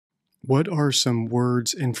What are some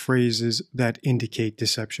words and phrases that indicate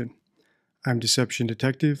deception? I'm Deception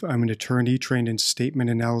Detective. I'm an attorney trained in statement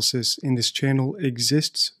analysis, and this channel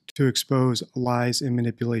exists to expose lies and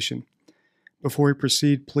manipulation. Before we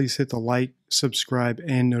proceed, please hit the like, subscribe,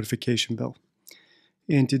 and notification bell.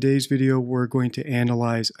 In today's video, we're going to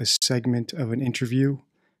analyze a segment of an interview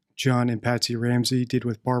John and Patsy Ramsey did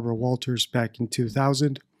with Barbara Walters back in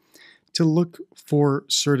 2000 to look for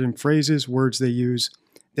certain phrases, words they use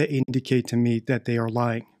that indicate to me that they are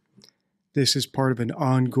lying. This is part of an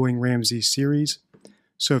ongoing Ramsey series,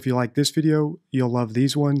 so if you like this video, you'll love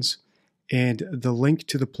these ones, and the link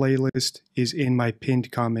to the playlist is in my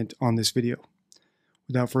pinned comment on this video.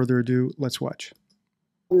 Without further ado, let's watch.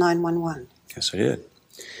 911. Yes, I did.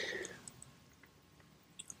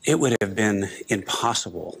 It would have been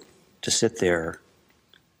impossible to sit there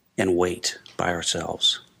and wait by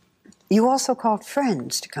ourselves. You also called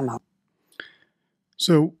friends to come up.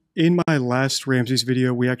 So in my last Ramsey's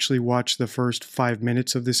video, we actually watched the first 5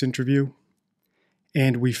 minutes of this interview,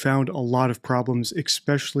 and we found a lot of problems,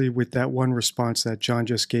 especially with that one response that John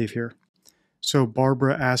just gave here. So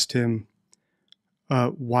Barbara asked him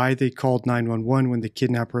why they called 911 when the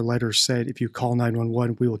kidnapper letter said, if you call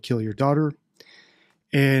 911, we will kill your daughter.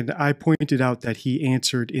 And I pointed out that he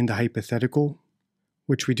answered in the hypothetical,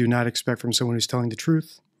 which we do not expect from someone who's telling the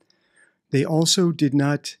truth. They also did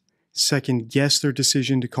not second guess their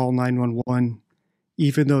decision to call 911,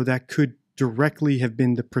 even though that could directly have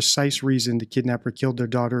been the precise reason the kidnapper killed their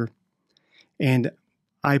daughter. And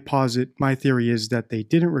I posit, my theory is that they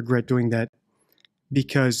didn't regret doing that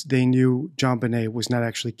because they knew JonBenet was not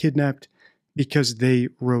actually kidnapped, because they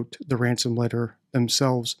wrote the ransom letter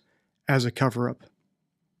themselves as a cover-up.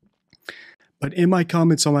 But in my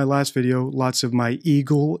comments on my last video, lots of my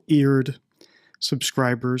eagle-eared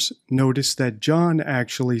subscribers noticed that John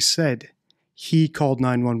actually said he called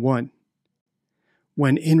 911,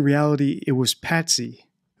 when in reality it was Patsy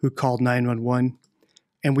who called 911,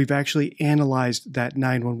 and we've actually analyzed that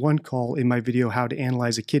 911 call in my video, How to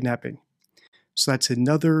Analyze a Kidnapping. So that's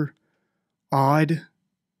another odd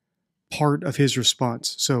part of his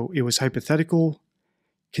response. So it was hypothetical.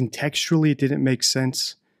 Contextually, it didn't make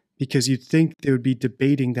sense, because you'd think they would be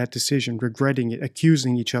debating that decision, regretting it,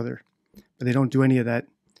 accusing each other. But they don't do any of that.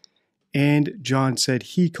 And John said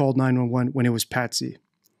he called 911 when it was Patsy.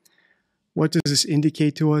 What does this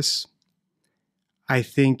indicate to us? I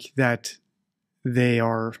think that they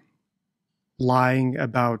are lying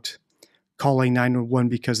about calling 911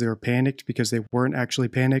 because they were panicked, because they weren't actually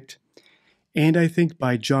panicked. And I think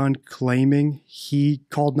by John claiming he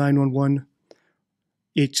called 911,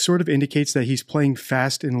 it sort of indicates that he's playing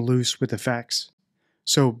fast and loose with the facts.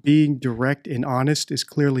 So being direct and honest is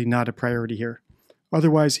clearly not a priority here.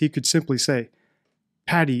 Otherwise, he could simply say,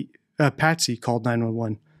 Patsy called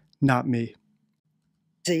 911, not me.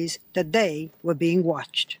 That they were being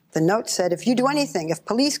watched. The note said, if you do anything, if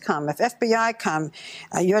police come, if FBI come,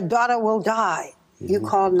 your daughter will die. You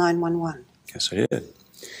called 911. Yes, I did.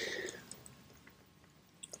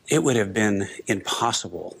 It would have been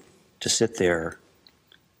impossible to sit there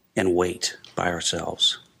and wait by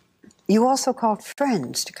ourselves. You also called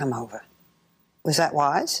friends to come over. Was that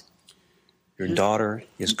wise? Your daughter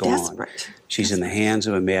is gone. Desperate. She's in the hands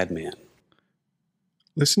of a madman.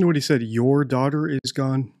 Listen to what he said. Your daughter is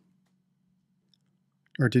gone.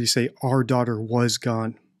 Or did he say our daughter was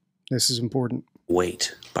gone? This is important.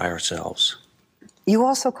 Wait by ourselves. You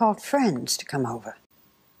also called friends to come over.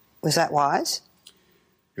 Was that wise?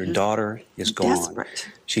 Your daughter is gone. Desperate.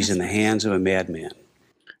 She's in the hands of a madman.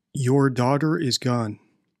 Your daughter is gone.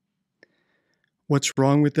 What's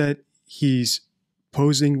wrong with that? He's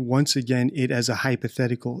posing once again it as a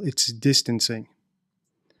hypothetical. It's distancing.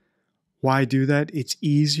 Why do that? It's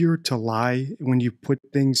easier to lie when you put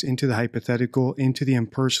things into the hypothetical, into the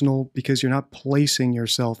impersonal, because you're not placing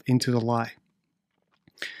yourself into the lie.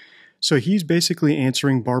 So he's basically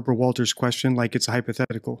answering Barbara Walters' question like it's a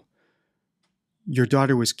hypothetical. Your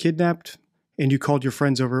daughter was kidnapped and you called your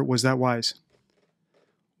friends over. Was that wise?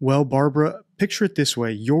 Well, Barbara, picture it this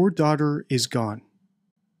way. Your daughter is gone.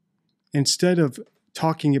 Instead of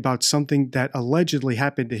talking about something that allegedly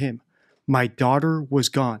happened to him, my daughter was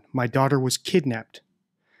gone. My daughter was kidnapped.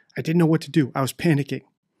 I didn't know what to do. I was panicking.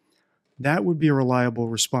 That would be a reliable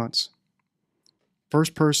response.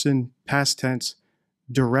 First person, past tense,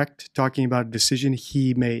 direct, talking about a decision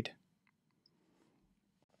he made.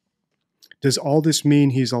 Does all this mean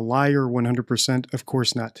he's a liar 100%? Of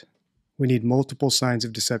course not. We need multiple signs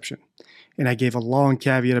of deception. And I gave a long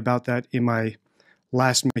caveat about that in my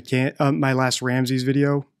last Ramsey's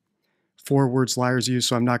video. 4 words liars use,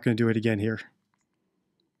 so I'm not going to do it again here.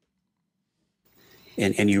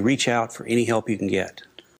 and you reach out for any help you can get.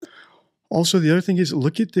 Also, the other thing is,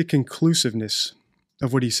 look at the conclusiveness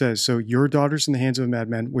of what he says. So, your daughter's in the hands of a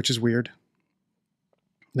madman, which is weird.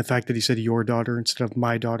 The fact that he said your daughter instead of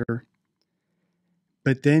my daughter.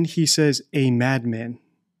 But then he says a madman,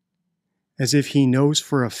 as if he knows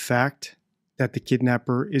for a fact that the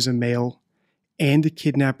kidnapper is a male and the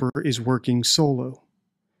kidnapper is working solo.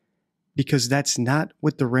 Because that's not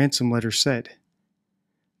what the ransom letter said.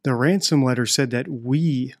 The ransom letter said that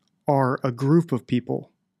we are a group of people,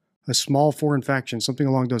 a small foreign faction, something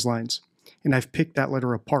along those lines. And I've picked that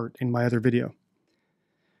letter apart in my other video.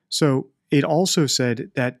 So it also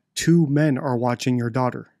said that 2 men are watching your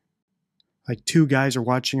daughter. Like 2 guys are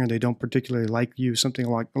watching her, they don't particularly like you, something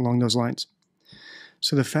along those lines.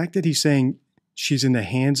 So the fact that he's saying she's in the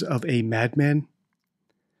hands of a madman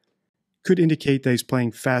could indicate that he's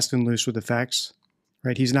playing fast and loose with the facts,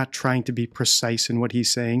 right? He's not trying to be precise in what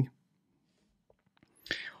he's saying.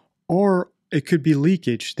 Or it could be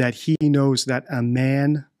leakage that he knows that a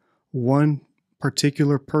man, one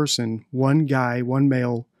particular person, one guy, one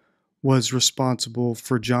male, was responsible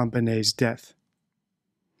for JonBenet's death.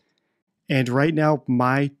 And right now,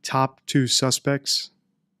 my top 2 suspects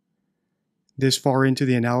this far into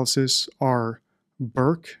the analysis are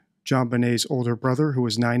Burke, JonBenet's older brother, who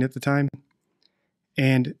was 9 at the time,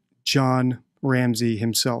 and John Ramsey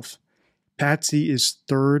himself. Patsy is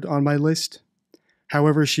 3rd on my list.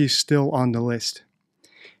 However, she's still on the list.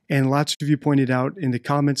 And lots of you pointed out in the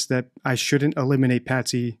comments that I shouldn't eliminate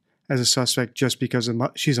Patsy as a suspect just because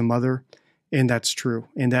she's a mother, and that's true.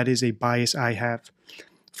 And that is a bias I have.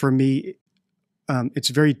 For me, it's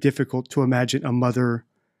very difficult to imagine a mother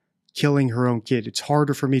killing her own kid. It's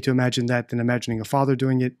harder for me to imagine that than imagining a father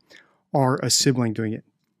doing it or a sibling doing it.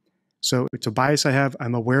 So it's a bias I have.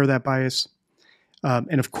 I'm aware of that bias.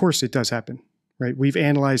 And of course it does happen, right? We've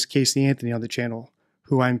analyzed Casey Anthony on the channel,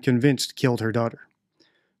 who I'm convinced killed her daughter.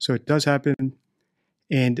 So it does happen.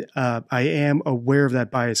 And I am aware of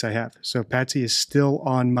that bias I have. So Patsy is still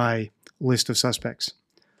on my list of suspects.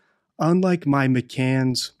 Unlike my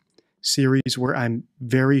McCann's series where I'm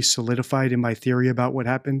very solidified in my theory about what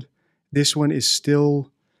happened, this one is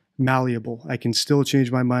still malleable. I can still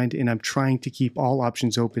change my mind, and I'm trying to keep all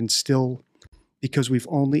options open still because we've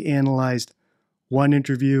only analyzed one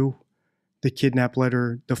interview, the kidnap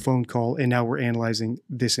letter, the phone call, and now we're analyzing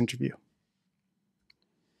this interview.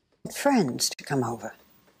 Friends to come over.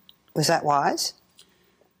 Was that wise?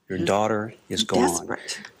 Your daughter is gone.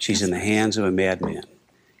 Desperate. She's in the hands of a madman.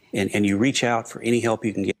 And you reach out for any help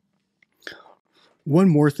you can get. One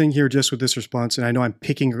more thing here just with this response, and I know I'm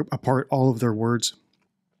picking apart all of their words,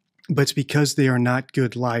 but it's because they are not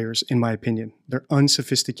good liars, in my opinion. They're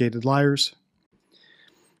unsophisticated liars.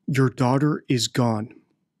 Your daughter is gone.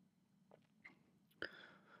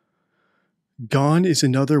 Gone is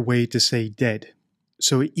another way to say dead.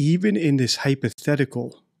 So even in this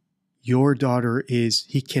hypothetical, your daughter is,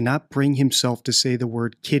 he cannot bring himself to say the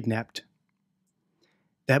word kidnapped.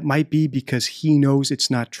 That might be because he knows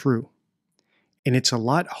it's not true. And it's a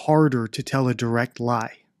lot harder to tell a direct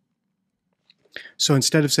lie. So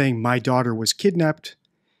instead of saying my daughter was kidnapped,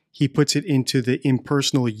 he puts it into the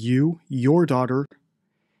impersonal you, your daughter,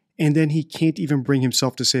 and then he can't even bring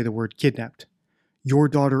himself to say the word kidnapped. Your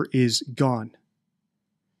daughter is gone.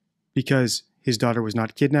 Because his daughter was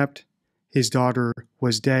not kidnapped, his daughter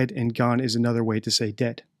was dead, and gone is another way to say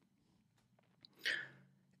dead.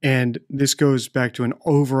 And this goes back to an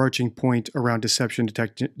overarching point around deception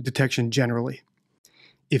detection generally.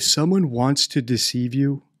 If someone wants to deceive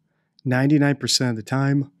you, 99% of the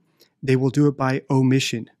time, they will do it by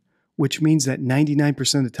omission, which means that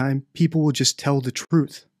 99% of the time, people will just tell the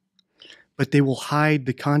truth, but they will hide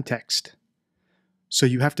the context. So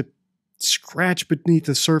you have to scratch beneath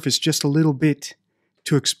the surface just a little bit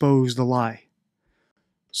to expose the lie.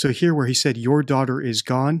 So here where he said, your daughter is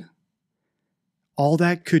gone, all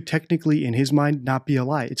that could technically, in his mind, not be a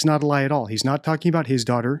lie. It's not a lie at all. He's not talking about his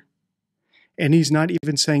daughter, and he's not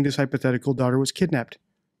even saying this hypothetical daughter was kidnapped.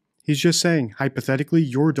 He's just saying, hypothetically,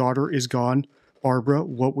 your daughter is gone. Barbara,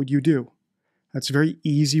 what would you do? That's a very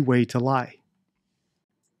easy way to lie.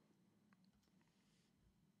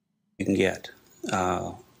 You can get.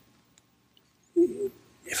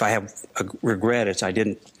 If I have a regret, it's I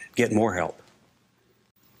didn't get more help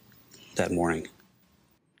that morning.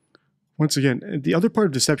 Once again, the other part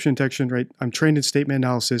of deception detection, right? I'm trained in statement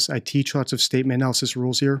analysis. I teach lots of statement analysis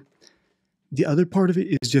rules here. The other part of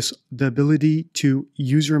it is just the ability to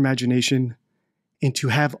use your imagination and to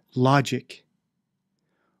have logic.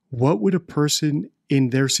 What would a person in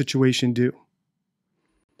their situation do?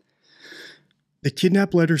 The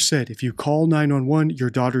kidnap letter said, if you call 911, your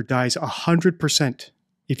daughter dies 100%.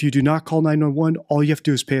 If you do not call 911, all you have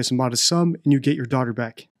to do is pay us a modest sum and you get your daughter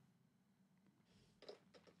back.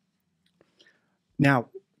 Now,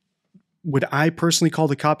 would I personally call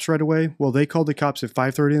the cops right away? Well, they called the cops at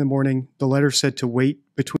 5:30 in the morning. The letter said to wait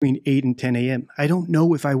between 8 and 10 a.m. I don't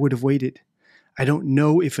know if I would have waited. I don't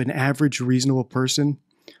know if an average reasonable person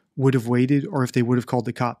would have waited or if they would have called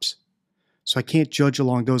the cops. So I can't judge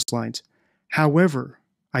along those lines. However,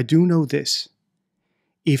 I do know this.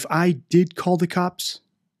 If I did call the cops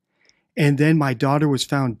and then my daughter was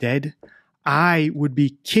found dead, I would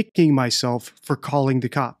be kicking myself for calling the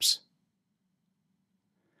cops.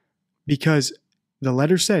 Because the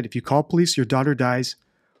letter said, if you call police, your daughter dies.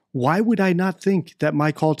 Why would I not think that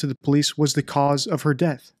my call to the police was the cause of her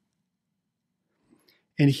death?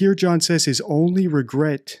 And here John says his only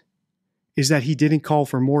regret is that he didn't call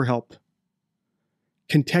for more help.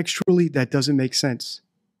 Contextually, that doesn't make sense.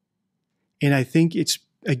 And I think it's,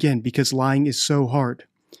 again, because lying is so hard.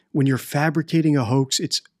 When you're fabricating a hoax,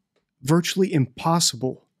 it's virtually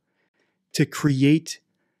impossible to create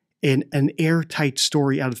an airtight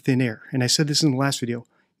story out of thin air. And I said this in the last video.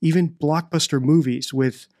 Even blockbuster movies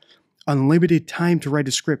with unlimited time to write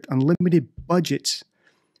a script, unlimited budgets,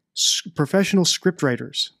 professional script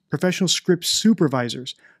writers, professional script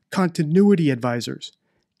supervisors, continuity advisors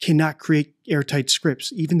cannot create airtight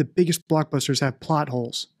scripts. Even the biggest blockbusters have plot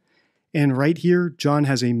holes. And right here, John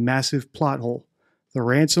has a massive plot hole. The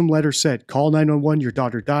ransom letter said, call 911, your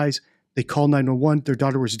daughter dies. They call 911, their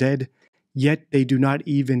daughter was dead. Yet they do not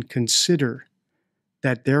even consider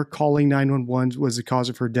that their calling 911 was the cause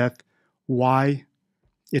of her death. Why?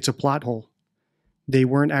 It's a plot hole. They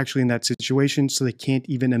weren't actually in that situation, so they can't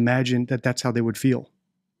even imagine that that's how they would feel.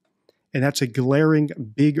 And that's a glaring,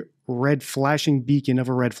 big, red flashing beacon of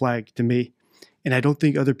a red flag to me. And I don't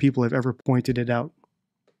think other people have ever pointed it out.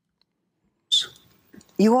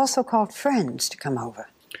 You also called friends to come over.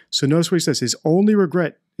 So notice what he says. His only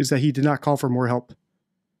regret is that he did not call for more help.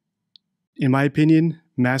 In my opinion,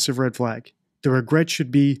 massive red flag. The regret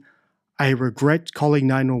should be, I regret calling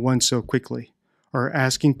 911 so quickly, or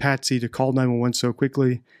asking Patsy to call 911 so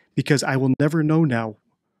quickly, because I will never know now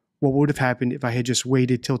what would have happened if I had just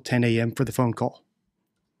waited till 10 a.m. for the phone call.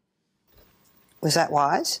 Was that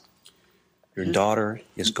wise? Your daughter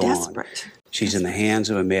is gone. Desperate. She's in the hands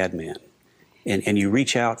of a madman. And you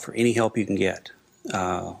reach out for any help you can get.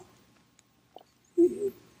 If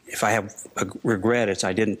I have a regret, it's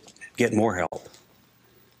I didn't get more help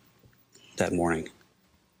that morning.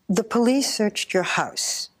 The police searched your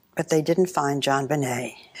house, but they didn't find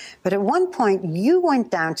JonBenet. But at one point, you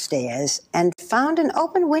went downstairs and found an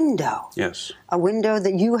open window. Yes. A window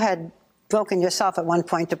that you had broken yourself at one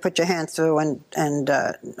point to put your hand through and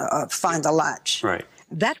find the latch. Right.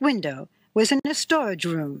 That window was in a storage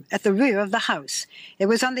room at the rear of the house. It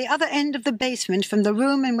was on the other end of the basement from the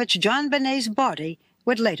room in which JonBenet's body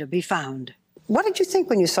would later be found. What did you think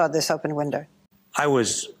when you saw this open window? I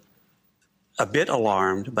was a bit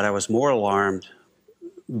alarmed, but I was more alarmed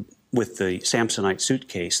with the Samsonite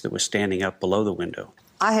suitcase that was standing up below the window.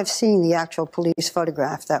 I have seen the actual police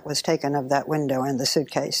photograph that was taken of that window and the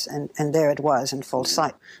suitcase, and there it was in full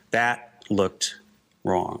sight. That looked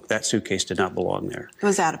wrong. That suitcase did not belong there. It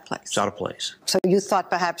was out of place. It's out of place. So you thought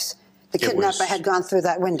perhaps the kidnapper had gone through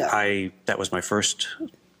that window? That was my first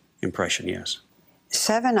impression, yes.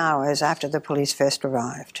 7 hours after the police first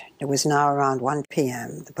arrived, it was now around 1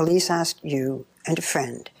 p.m., the police asked you and a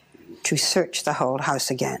friend to search the whole house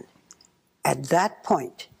again. At that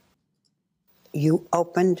point, you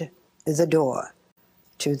opened the door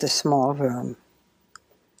to the small room.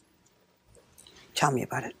 Tell me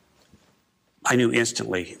about it. I knew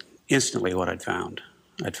instantly what I'd found.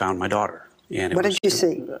 I'd found my daughter. And what did you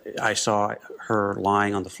see? I saw her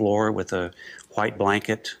lying on the floor with a white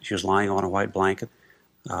blanket. She was lying on a white blanket.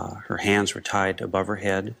 Her hands were tied above her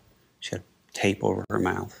head. She had tape over her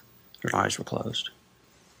mouth. Her eyes were closed.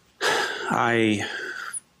 I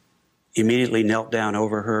immediately knelt down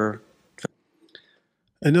over her.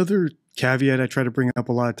 Another caveat I try to bring up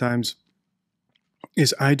a lot of times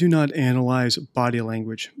is I do not analyze body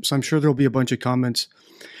language. So I'm sure there'll be a bunch of comments.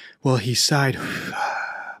 Well, he sighed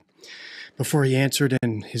before he answered,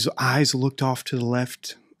 and his eyes looked off to the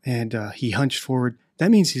left, and he hunched forward.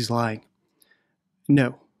 That means he's lying.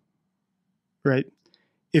 No. Right?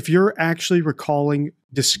 If you're actually recalling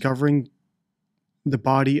discovering the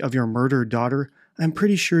body of your murdered daughter, I'm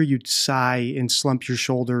pretty sure you'd sigh and slump your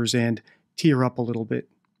shoulders and tear up a little bit.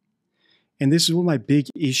 And this is one of my big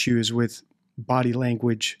issues with body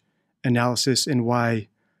language analysis and why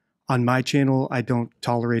on my channel I don't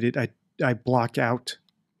tolerate it. I block out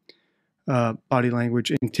body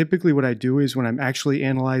language. And typically what I do is when I'm actually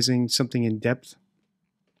analyzing something in depth,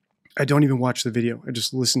 I don't even watch the video. I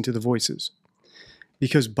just listen to the voices.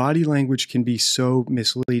 Because body language can be so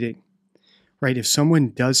misleading, right? If someone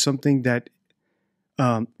does something that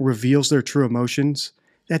reveals their true emotions,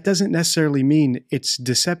 that doesn't necessarily mean it's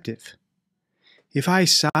deceptive. If I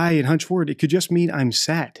sigh and hunch forward, it could just mean I'm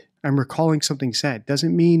sad. I'm recalling something sad.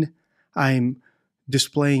 Doesn't mean I'm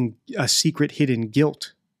displaying a secret hidden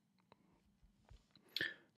guilt.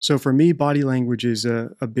 So for me, body language is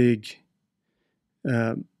a big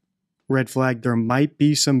red flag. There might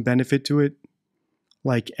be some benefit to it,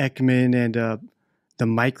 like Ekman and the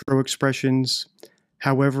micro expressions.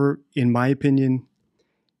 However, in my opinion,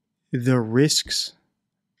 the risks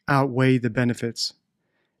outweigh the benefits.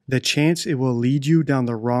 The chance it will lead you down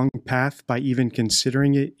the wrong path by even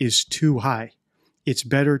considering it is too high. It's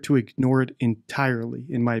better to ignore it entirely,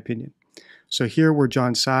 in my opinion. So here where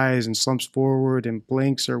John sighs and slumps forward and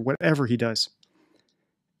blinks or whatever he does,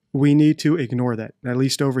 we need to ignore that, at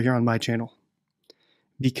least over here on my channel,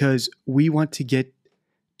 because we want to get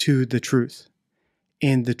to the truth.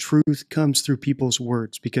 And the truth comes through people's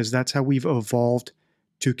words, because that's how we've evolved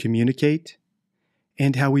to communicate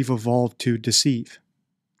and how we've evolved to deceive.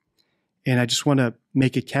 And I just want to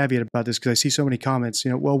make a caveat about this because I see so many comments,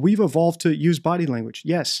 well, we've evolved to use body language.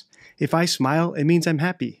 Yes. If I smile, it means I'm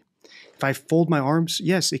happy. If I fold my arms,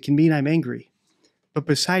 yes, it can mean I'm angry. But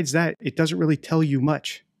besides that, it doesn't really tell you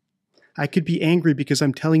much. I could be angry because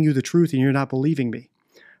I'm telling you the truth and you're not believing me.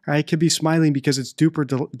 Or I could be smiling because it's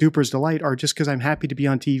Duper's delight, or just because I'm happy to be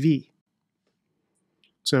on TV.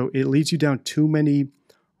 So it leads you down too many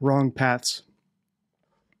wrong paths.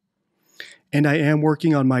 And I am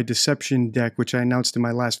working on my deception deck, which I announced in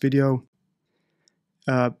my last video.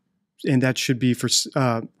 And that should be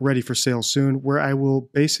ready for sale soon, where I will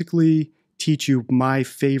basically teach you my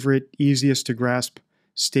favorite, easiest to grasp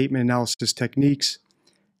statement analysis techniques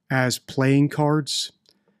as playing cards,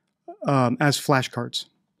 as flashcards.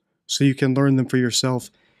 So you can learn them for yourself.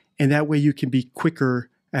 And that way you can be quicker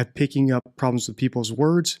at picking up problems with people's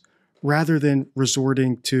words rather than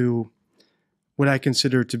resorting to what I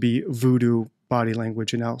consider to be voodoo body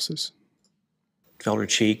language analysis. Felt her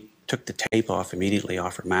cheek, took the tape off immediately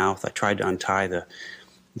off her mouth. I tried to untie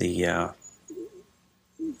the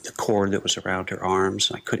cord that was around her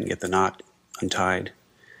arms. I couldn't get the knot untied.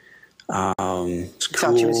 It's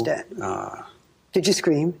cool. Thought she was dead. Did you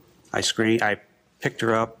scream? I screamed. I picked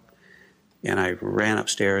her up and I ran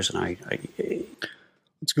upstairs and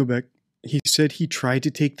Let's go back. He said he tried to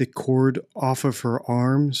take the cord off of her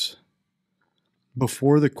arms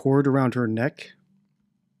before the cord around her neck.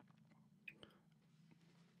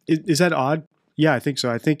 Is that odd? Yeah, I think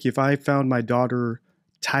so. I think if I found my daughter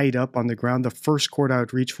tied up on the ground, the first cord I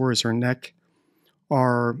would reach for is her neck,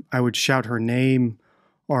 or I would shout her name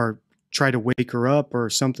or try to wake her up or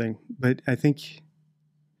something. But I think,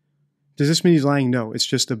 does this mean he's lying? No, it's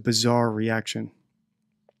just a bizarre reaction.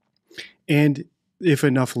 And if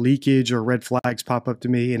enough leakage or red flags pop up to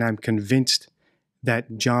me and I'm convinced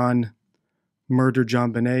that John murdered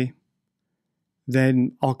JonBenet,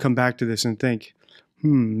 then I'll come back to this and think,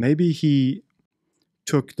 maybe he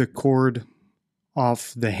took the cord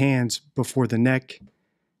off the hands before the neck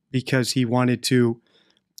because he wanted to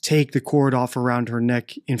take the cord off around her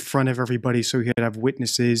neck in front of everybody so he could have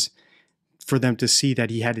witnesses for them to see that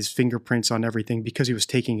he had his fingerprints on everything because he was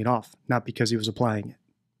taking it off, not because he was applying it.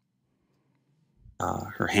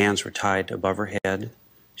 her hands were tied above her head.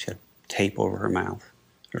 She had tape over her mouth.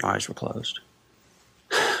 Her eyes were closed.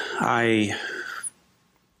 I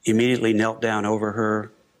immediately knelt down over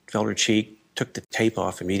her, felt her cheek, took the tape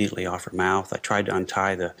off immediately off her mouth. I tried to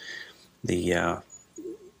untie the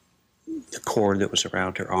cord that was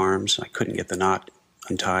around her arms. I couldn't get the knot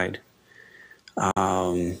untied.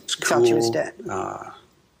 It's cool. Thought she was dead.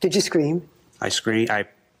 Did you scream? I screamed. I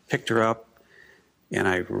picked her up and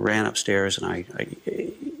I ran upstairs, and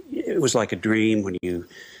it was like a dream when you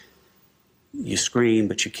scream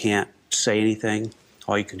but you can't say anything.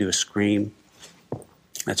 All you can do is scream.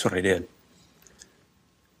 That's what I did.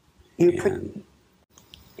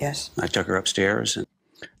 Yes. I took her upstairs. And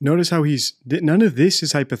notice how none of this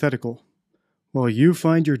is hypothetical. Well, you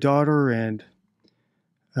find your daughter and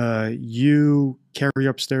you carry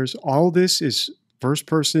upstairs. All this is first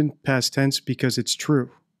person, past tense, because it's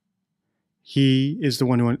true. He is the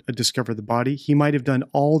one who discovered the body. He might have done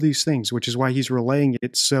all these things, which is why he's relaying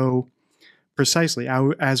it so precisely,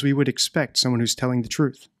 as we would expect someone who's telling the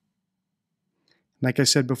truth. Like I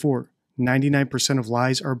said before, 99% of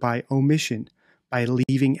lies are by omission, by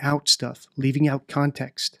leaving out stuff, leaving out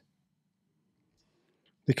context.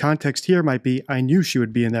 The context here might be, I knew she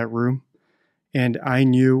would be in that room, and I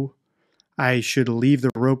knew I should leave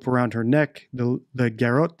the rope around her neck, the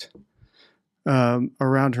garrote,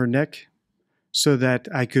 around her neck, so that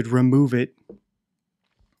I could remove it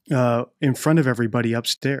in front of everybody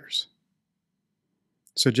upstairs.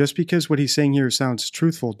 So just because what he's saying here sounds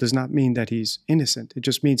truthful does not mean that he's innocent. It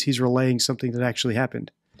just means he's relaying something that actually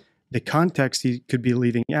happened. The context he could be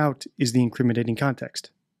leaving out is the incriminating context.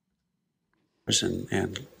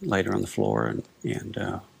 And laid her on the floor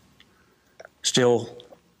and still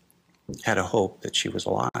had a hope that she was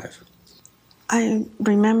alive. I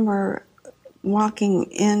remember walking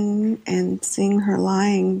in and seeing her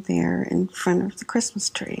lying there in front of the Christmas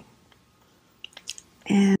tree.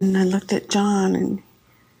 And I looked at John and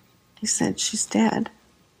he said, "She's dead."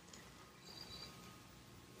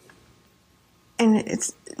 And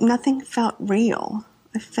nothing felt real.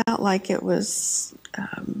 I felt like it was...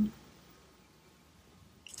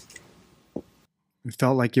 It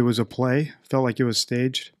felt like it was a play, felt like it was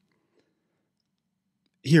staged.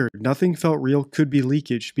 Here, nothing felt real could be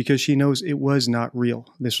leakage because she knows it was not real.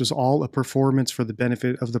 This was all a performance for the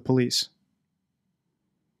benefit of the police.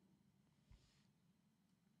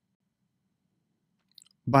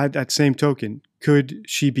 By that same token, could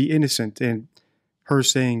she be innocent and her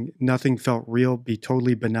saying nothing felt real be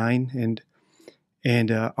totally benign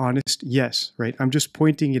and honest? Yes, right? I'm just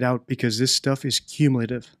pointing it out because this stuff is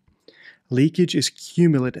cumulative. Leakage is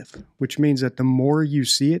cumulative, which means that the more you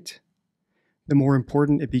see it, the more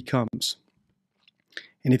important it becomes.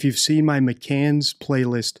 And if you've seen my McCann's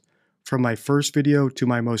playlist from my first video to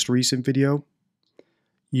my most recent video,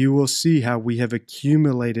 you will see how we have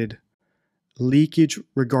accumulated leakage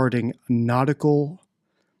regarding nautical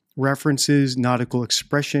references, nautical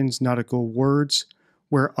expressions, nautical words,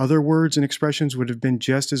 where other words and expressions would have been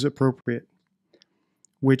just as appropriate,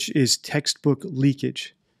 which is textbook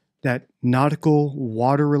leakage. That nautical,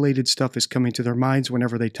 water-related stuff is coming to their minds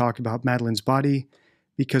whenever they talk about Madeleine's body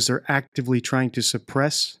because they're actively trying to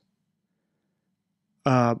suppress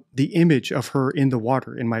the image of her in the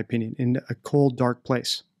water, in my opinion, in a cold, dark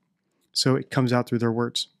place. So it comes out through their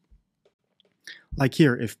words. Like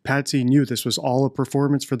here, if Patsy knew this was all a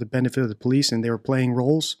performance for the benefit of the police and they were playing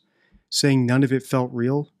roles, saying none of it felt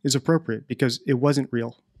real is appropriate because it wasn't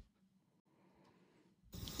real.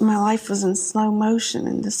 My life was in slow motion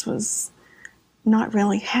and this was not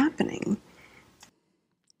really happening.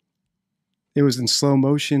 It was in slow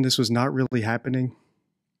motion. This was not really happening.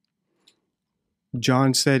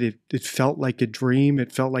 John said it felt like a dream.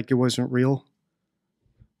 It felt like it wasn't real.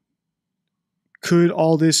 Could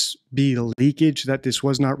all this be leakage, that this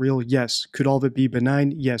was not real? Yes. Could all of it be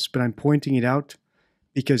benign? Yes. But I'm pointing it out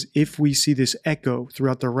because if we see this echo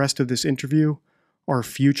throughout the rest of this interview, or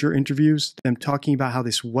future interviews, them talking about how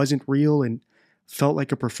this wasn't real and felt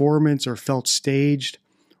like a performance or felt staged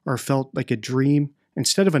or felt like a dream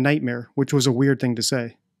instead of a nightmare, which was a weird thing to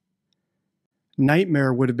say.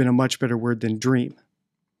 Nightmare would have been a much better word than dream.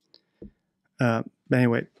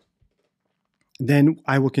 Anyway, then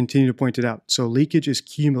I will continue to point it out. So leakage is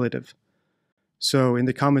cumulative. So in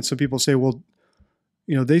the comments, some people say, well,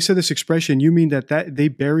 you know, they said this expression, you mean that they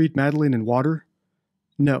buried Madeleine in water?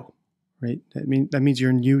 No. Right? That means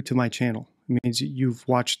you're new to my channel. It means you've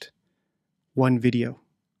watched one video.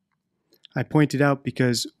 I point it out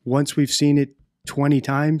because once we've seen it 20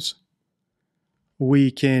 times,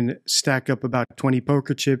 we can stack up about 20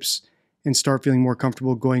 poker chips and start feeling more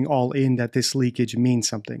comfortable going all in that this leakage means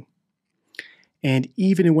something. And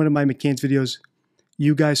even in one of my McCann's videos,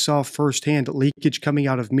 you guys saw firsthand leakage coming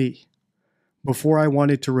out of me. Before I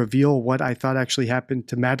wanted to reveal what I thought actually happened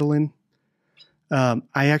to Madeleine,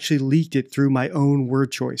 I actually leaked it through my own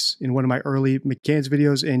word choice in one of my early McCann's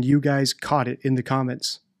videos, and you guys caught it in the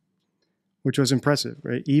comments, which was impressive,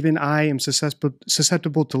 right? Even I am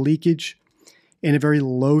susceptible to leakage in a very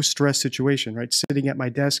low stress situation, right? Sitting at my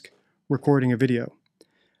desk, recording a video.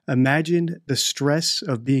 Imagine the stress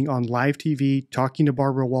of being on live TV, talking to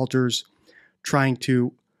Barbara Walters, trying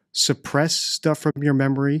to suppress stuff from your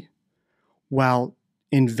memory while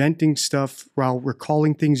inventing stuff, while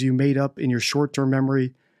recalling things you made up in your short-term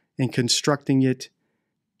memory and constructing it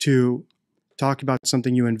to talk about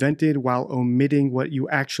something you invented while omitting what you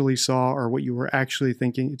actually saw or what you were actually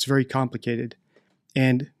thinking. It's very complicated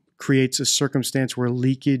and creates a circumstance where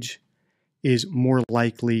leakage is more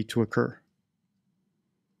likely to occur.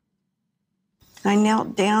 I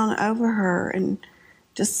knelt down over her and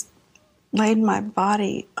just laid my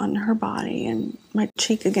body on her body and my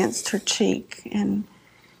cheek against her cheek, and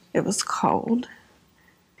it was cold.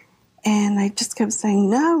 And I just kept saying,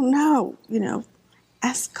 no, no, you know,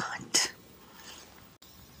 ask God.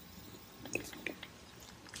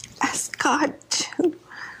 Ask God to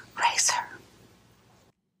raise her.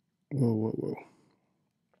 Whoa, whoa, whoa.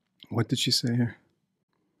 What did she say here?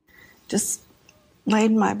 Just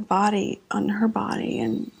laid my body on her body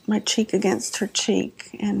and my cheek against her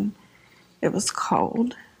cheek, and it was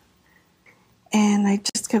cold. And I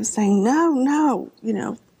just kept saying, no,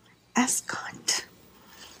 no, ask God.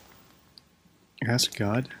 Ask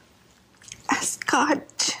God? Ask God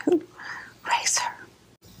to raise her.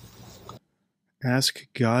 Ask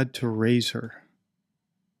God to raise her.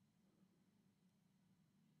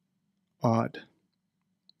 Odd.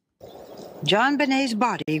 JonBenet's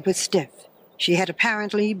body was stiff. She had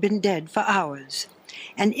apparently been dead for hours.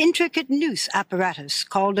 An intricate noose apparatus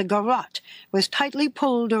called a garrote was tightly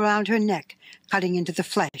pulled around her neck, cutting into the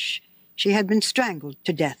flesh. She had been strangled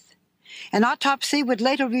to death. An autopsy would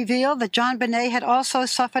later reveal that JonBenet had also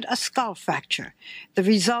suffered a skull fracture, the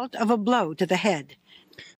result of a blow to the head.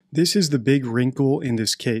 This is the big wrinkle in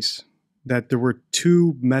this case, that there were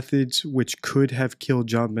two methods which could have killed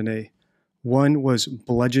JonBenet. One was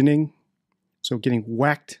bludgeoning, so getting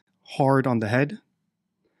whacked hard on the head.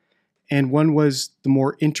 And one was the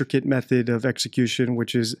more intricate method of execution,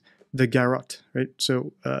 which is the garrote, right?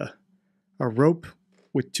 So a rope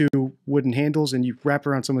with two wooden handles, and you wrap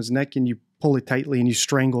around someone's neck and you pull it tightly and you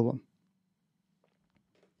strangle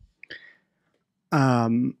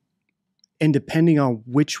them. And depending on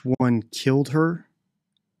which one killed her,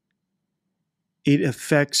 it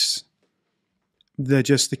affects the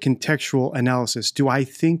contextual analysis. Do I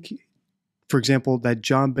think, for example, that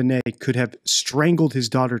JonBenet could have strangled his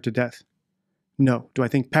daughter to death? No. Do I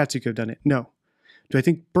think Patsy could have done it? No. Do I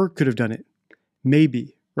think Burke could have done it?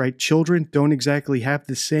 Maybe, right? Children don't exactly have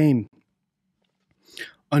the same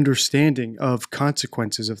understanding of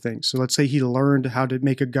consequences of things. So let's say he learned how to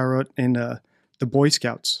make a garrote in the Boy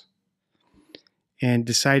Scouts and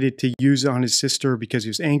decided to use it on his sister because he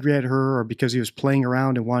was angry at her or because he was playing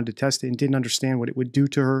around and wanted to test it and didn't understand what it would do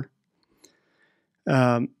to her.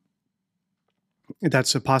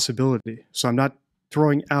 That's a possibility. So I'm not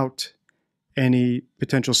throwing out any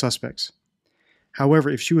potential suspects.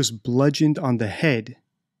 However, if she was bludgeoned on the head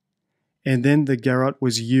and then the garrote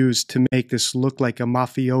was used to make this look like a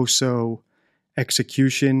mafioso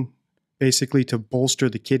execution, basically to bolster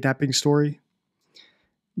the kidnapping story,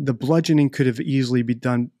 the bludgeoning could have easily been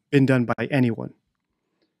done by anyone.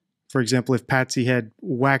 For example, if Patsy had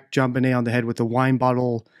whacked JonBenet on the head with a wine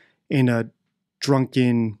bottle in a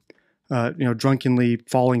drunkenly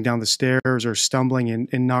falling down the stairs or stumbling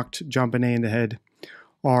and knocked JonBenet in the head,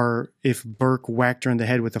 or if Burke whacked her in the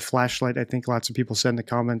head with a flashlight, I think lots of people said in the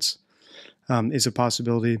comments, is a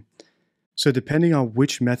possibility. So depending on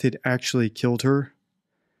which method actually killed her,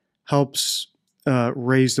 helps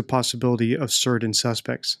raise the possibility of certain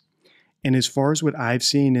suspects. And as far as what I've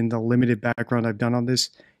seen in the limited background I've done on this,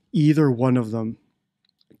 either one of them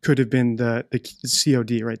could have been the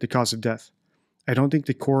COD, right, the cause of death. I don't think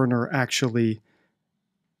the coroner actually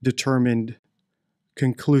determined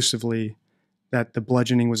conclusively that the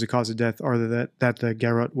bludgeoning was the cause of death or that the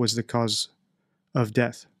garrote was the cause of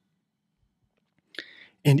death.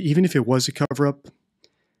 And even if it was a cover-up,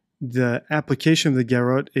 the application of the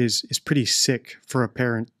garrote is pretty sick for a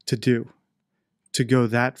parent to do, to go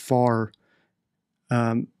that far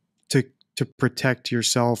to protect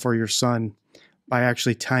yourself or your son by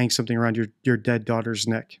actually tying something around your dead daughter's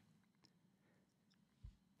neck.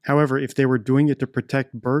 However, if they were doing it to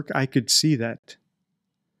protect Burke, I could see that.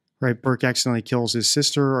 Right? Burke accidentally kills his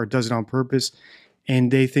sister or does it on purpose,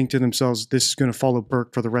 and they think to themselves, this is going to follow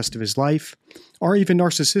Burke for the rest of his life, or even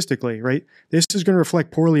narcissistically, right? This is going to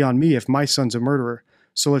reflect poorly on me if my son's a murderer.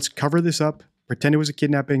 So let's cover this up, pretend it was a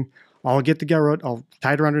kidnapping. I'll get the garrote, I'll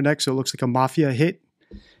tie it around her neck so it looks like a mafia hit,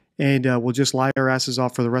 and we'll just lie our asses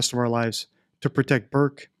off for the rest of our lives to protect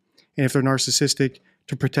Burke, and if they're narcissistic,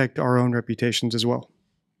 to protect our own reputations as well.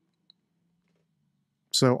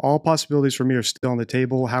 So all possibilities for me are still on the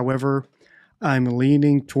table. However, I'm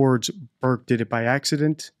leaning towards Burke did it by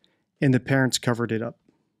accident and the parents covered it up.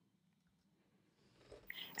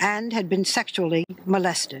 And had been sexually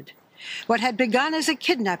molested. What had begun as a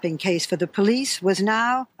kidnapping case for the police was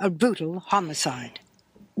now a brutal homicide.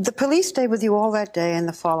 The police stayed with you all that day and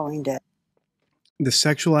the following day. The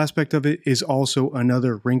sexual aspect of it is also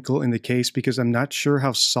another wrinkle in the case because I'm not sure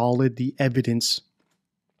how solid the evidence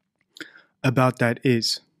about that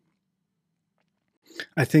is.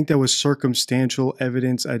 I think that was circumstantial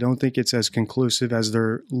evidence. I don't think it's as conclusive as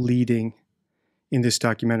they're leading in this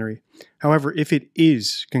documentary. However, if it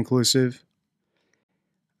is conclusive,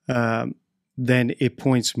 then it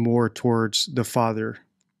points more towards the father.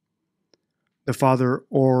 The father,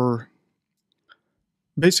 or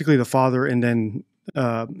basically the father, and then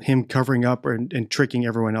him covering up and tricking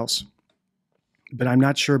everyone else. but I'm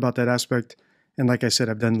not sure about that aspect. And like I said,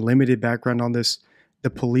 I've done limited background on this. The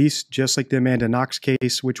police, just like the Amanda Knox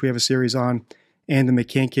case, which we have a series on, and the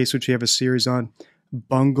McCann case, which we have a series on,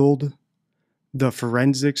 bungled the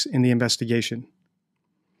forensics in the investigation.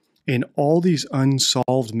 In all these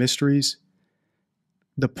unsolved mysteries,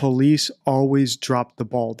 the police always dropped the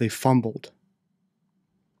ball. They fumbled.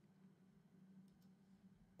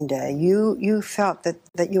 You felt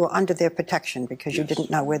that you were under their protection because you didn't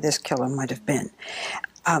know where this killer might have been.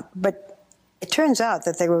 But it turns out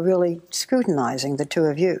that they were really scrutinizing the two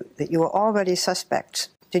of you, that you were already suspects.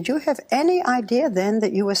 Did you have any idea then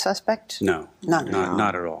that you were suspects? No, not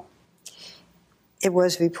at all. It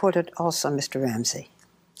was reported also, Mr. Ramsey,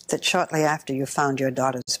 that shortly after you found your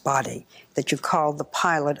daughter's body, that you called the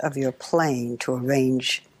pilot of your plane to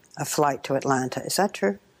arrange a flight to Atlanta. Is that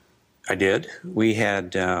true? I did. We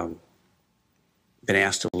had been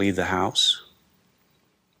asked to leave the house.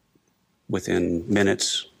 Within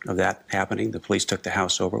minutes of that happening, the police took the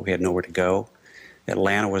house over. We had nowhere to go.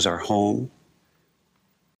 Atlanta was our home.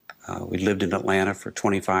 We lived in Atlanta for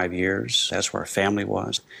 25 years. That's where our family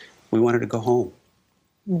was. We wanted to go home.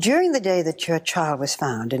 During the day that your child was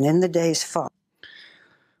found and in the days following,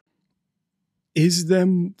 is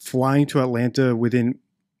them flying to Atlanta within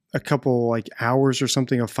a couple hours or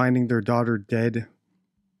something of finding their daughter dead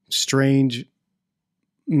strange?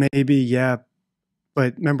 Maybe, yeah.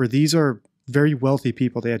 But remember, these are very wealthy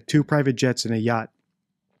people. They had 2 private jets and a yacht.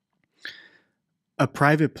 A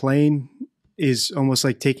private plane is almost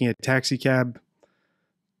like taking a taxi cab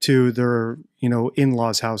to their,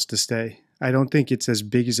 in-laws' house to stay. I don't think it's as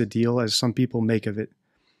big as a deal as some people make of it.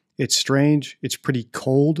 It's strange. It's pretty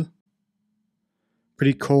cold.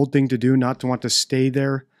 Pretty cold thing to do, not to want to stay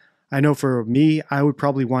there. I know for me, I would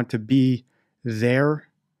probably want to be there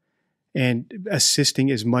and assisting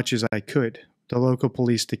as much as I could, the local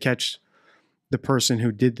police, to catch the person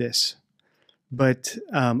who did this. But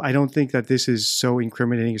I don't think that this is so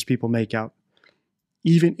incriminating as people make out.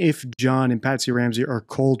 Even if John and Patsy Ramsey are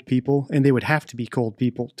cold people, and they would have to be cold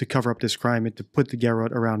people to cover up this crime and to put the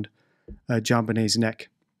garrote around JonBenet's neck.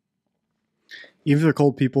 Even if they're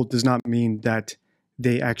cold people, does not mean that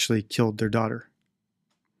they actually killed their daughter.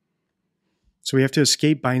 So we have to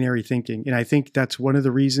escape binary thinking. And I think that's one of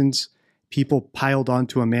the reasons people piled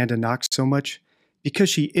onto Amanda Knox so much, because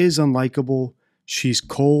she is unlikable. She's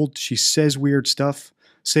cold. She says weird stuff.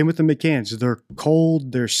 Same with the McCanns. They're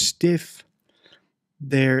cold. They're stiff.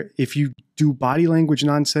 If you do body language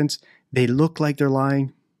nonsense, they look like they're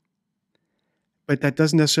lying. But that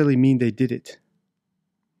doesn't necessarily mean they did it.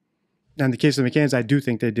 Now, in the case of the McCanns, I do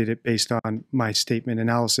think they did it based on my statement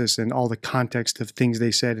analysis and all the context of things they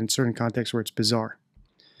said in certain contexts where it's bizarre.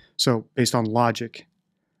 So based on logic,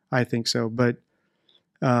 I think so. But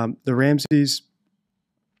the Ramseys,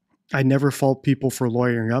 I never fault people for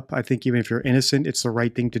lawyering up. I think even if you're innocent, it's the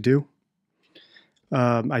right thing to do.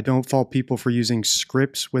 I don't fault people for using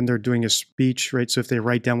scripts when they're doing a speech, right? So if they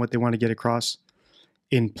write down what they want to get across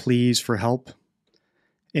in pleas for help.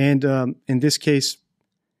 And in this case,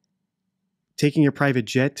 taking a private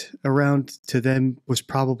jet around to them was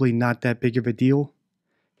probably not that big of a deal.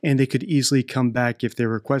 And they could easily come back if they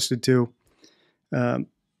requested to.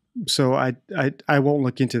 So I won't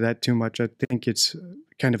look into that too much. I think it's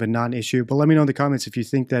kind of a non-issue. But let me know in the comments if you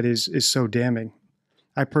think that is so damning.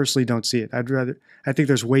 I personally don't see it. I think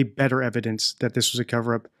there's way better evidence that this was a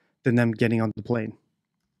cover-up than them getting on the plane.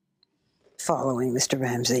 following Mr.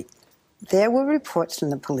 Ramsey, there were reports from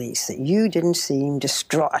the police that you didn't seem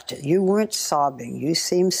distraught. You weren't sobbing. You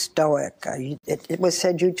seemed stoic. It was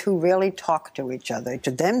said you two rarely talked to each other.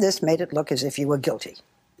 To them, this made it look as if you were guilty.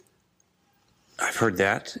 I've heard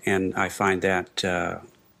that, and I find that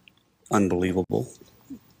unbelievable.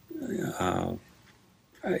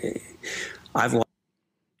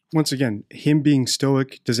 Once again, him being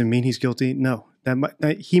stoic doesn't mean he's guilty. No,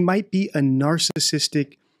 he might be a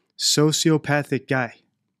narcissistic, sociopathic guy.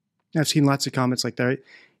 I've seen lots of comments like that. Right?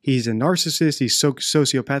 He's a narcissist. He's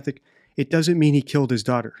sociopathic. It doesn't mean he killed his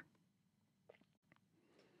daughter.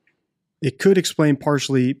 It could explain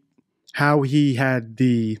partially how he had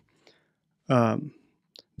the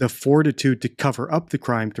fortitude to cover up the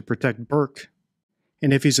crime to protect Burke.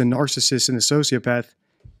 And if he's a narcissist and a sociopath,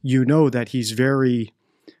 you know that he's very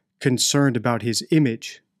concerned about his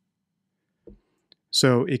image.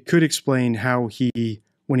 So it could explain how he,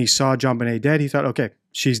 when he saw JonBenet dead, he thought, okay,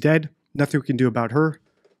 she's dead. Nothing we can do about her.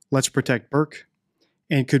 Let's protect Burke.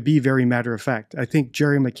 And could be very matter of fact. I think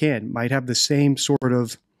Jerry McCann might have the same sort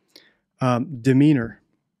of demeanor.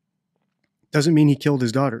 Doesn't mean he killed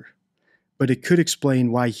his daughter. But it could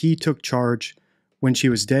explain why he took charge when she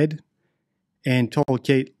was dead and told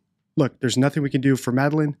Kate, look, there's nothing we can do for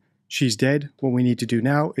Madeline. She's dead. What we need to do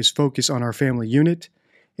now is focus on our family unit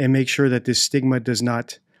and make sure that this stigma does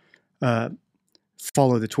not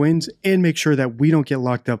follow the twins, and make sure that we don't get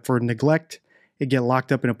locked up for neglect and get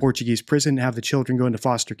locked up in a Portuguese prison and have the children go into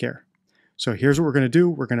foster care. So here's what we're going to do.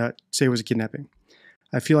 We're going to say it was a kidnapping.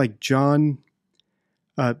 I feel like John's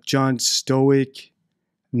stoic,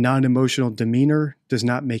 non-emotional demeanor does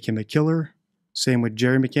not make him a killer. Same with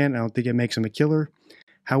Jerry McCann. I don't think it makes him a killer.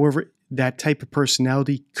 However, that type of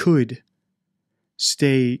personality could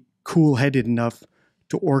stay cool-headed enough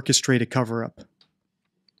to orchestrate a cover-up.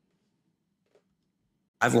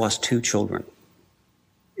 I've lost 2 children.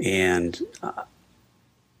 And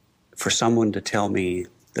for someone to tell me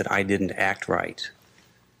that I didn't act right,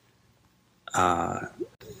 I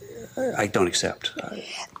don't accept.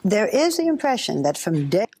 There is the impression that from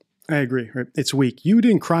day... I agree. Right? It's weak. You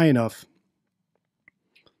didn't cry enough.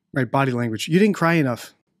 Right? Body language. You didn't cry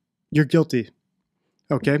enough. You're guilty.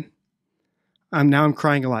 Okay? Now I'm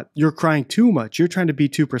crying a lot. You're crying too much. You're trying to be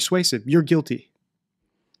too persuasive. You're guilty.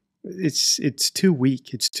 It's too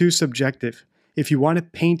weak. It's too subjective. If you want to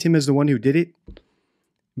paint him as the one who did it,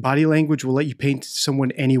 body language will let you paint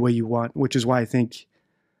someone any way you want, which is why I think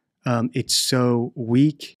it's so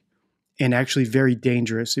weak and actually very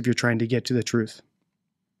dangerous if you're trying to get to the truth.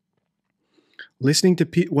 Listening to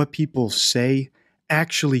what people say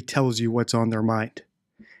actually tells you what's on their mind,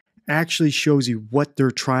 actually shows you what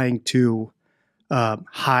they're trying to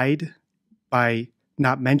hide by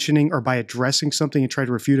not mentioning or by addressing something and try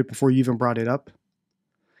to refute it before you even brought it up.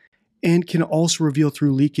 And can also reveal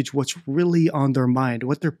through leakage what's really on their mind,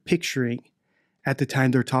 what they're picturing at the time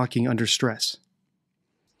they're talking under stress.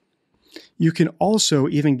 You can also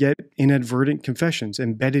even get inadvertent confessions,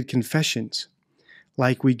 embedded confessions,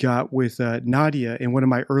 like we got with Nadia in one of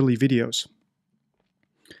my early videos.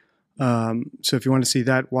 So if you want to see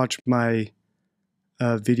that, watch my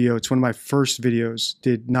video. It's one of my first videos.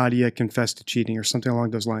 Did Nadia confess to cheating or something along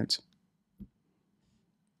those lines?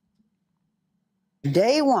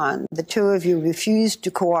 Day one, the 2 of you refused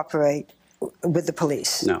to cooperate with the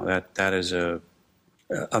police. No, that is a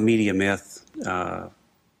media myth.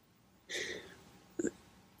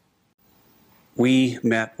 We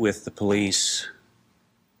met with the police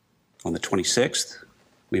on the 26th.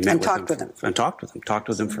 We met Talked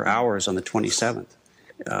with them for hours on the 27th.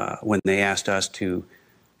 When they asked us to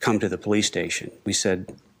come to the police station, we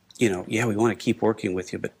said, yeah, we want to keep working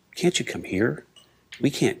with you, but can't you come here? We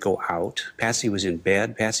can't go out. Patsy was in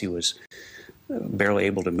bed. Patsy was barely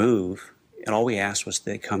able to move. And all we asked was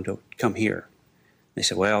they come here. They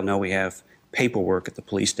said, well, no, we have paperwork at the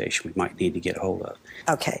police station we might need to get a hold of.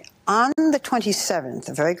 Okay. On the 27th,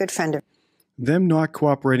 a very good friend of... Them not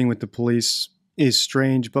cooperating with the police is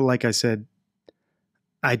strange, but like I said,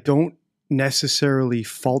 I don't necessarily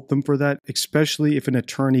fault them for that, especially if an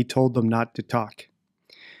attorney told them not to talk.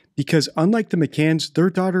 Because unlike the McCanns, their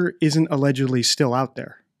daughter isn't allegedly still out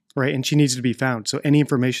there, right? And she needs to be found. So any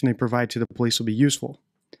information they provide to the police will be useful.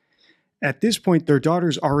 At this point, their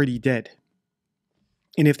daughter's already dead.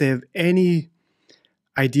 And if they have any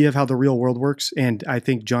idea of how the real world works, and I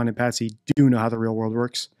think John and Patsy do know how the real world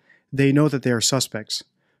works, they know that they are suspects.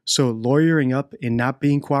 So lawyering up and not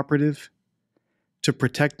being cooperative to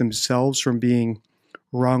protect themselves from being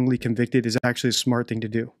wrongly convicted is actually a smart thing to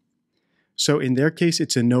do. So in their case,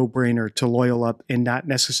 it's a no-brainer to loyal up and not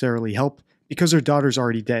necessarily help because their daughter's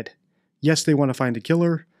already dead. Yes, they want to find a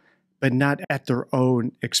killer, but not at their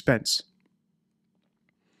own expense.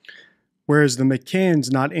 Whereas the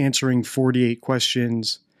McCanns not answering 48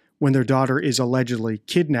 questions when their daughter is allegedly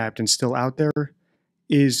kidnapped and still out there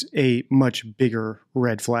is a much bigger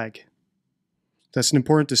red flag. That's an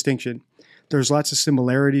important distinction. There's lots of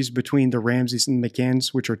similarities between the Ramseys and the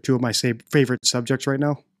McCanns, which are 2 of my favorite subjects right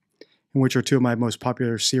now, and which are 2 of my most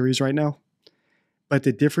popular series right now. But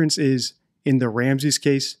the difference is, in the Ramseys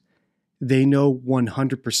case, they know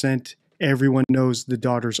 100%, everyone knows the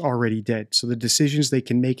daughter's already dead. So the decisions they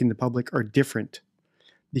can make in the public are different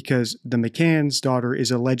because the McCann's daughter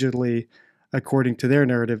is allegedly, according to their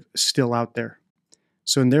narrative, still out there.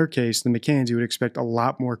 So in their case, the McCanns, you would expect a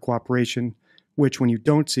lot more cooperation, which when you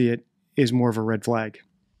don't see it, is more of a red flag.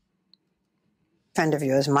 A friend of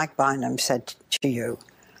yours, Mike Bynum, said to you,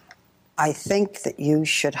 I think that you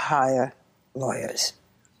should hire lawyers.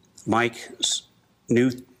 Mike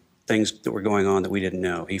knew things that were going on that we didn't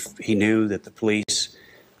know. He knew that the police,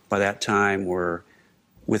 by that time, were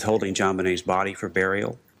withholding JonBenet's body for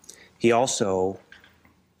burial. He also,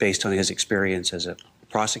 based on his experience as a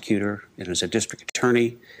prosecutor and as a district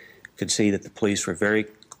attorney, could see that the police were very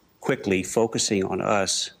quickly focusing on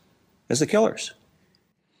us as the killers.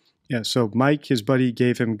 Yeah, so Mike, his buddy,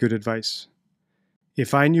 gave him good advice.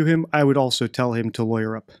 If I knew him, I would also tell him to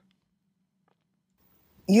lawyer up.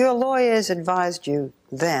 Your lawyers advised you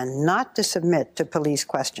then not to submit to police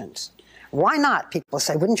questions. Why not, people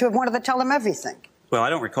say? Wouldn't you have wanted to tell them everything? Well, I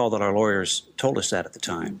don't recall that our lawyers told us that at the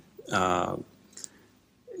time.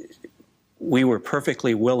 We were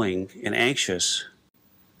perfectly willing and anxious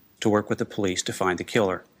to work with the police to find the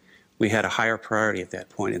killer. We had a higher priority at that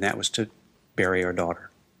point, and that was to bury our daughter.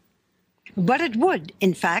 But it would,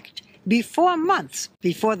 in fact, be 4 months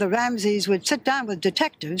before the Ramseys would sit down with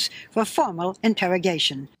detectives for formal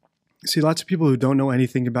interrogation. See, lots of people who don't know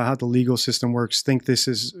anything about how the legal system works think this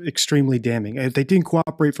is extremely damning. If they didn't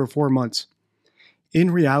cooperate for 4 months.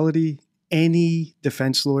 In reality, any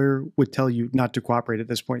defense lawyer would tell you not to cooperate at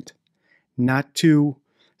this point. Not to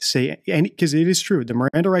say any, because it is true. The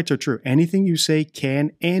Miranda rights are true. Anything you say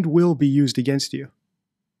can and will be used against you.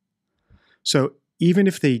 So even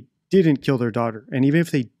if they didn't kill their daughter, and even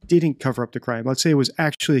if they didn't cover up the crime, let's say it was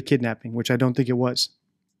actually a kidnapping, which I don't think it was.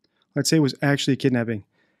 Let's say it was actually a kidnapping.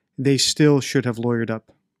 They still should have lawyered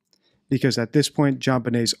up. Because at this point,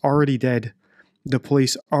 JonBenet is already dead. The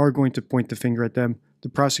police are going to point the finger at them. The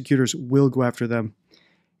prosecutors will go after them.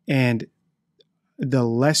 And the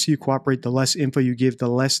less you cooperate, the less info you give, the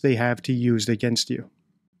less they have to use against you.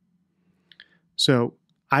 So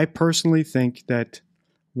I personally think that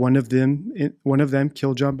one of them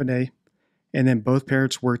killed JonBenet, and then both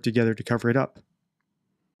parents worked together to cover it up.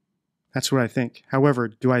 That's what I think. However,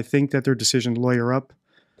 do I think that their decision to lawyer up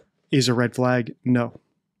is a red flag? No.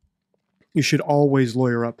 You should always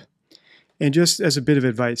lawyer up. And just as a bit of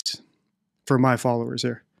advice for my followers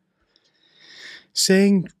here,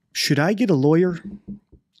 saying, should I get a lawyer?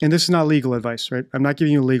 And this is not legal advice, right? I'm not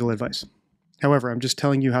giving you legal advice. However, I'm just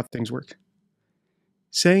telling you how things work.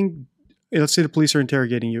 Saying, let's say the police are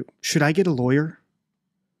interrogating you. Should I get a lawyer?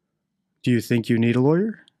 Do you think you need a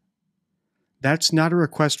lawyer? That's not a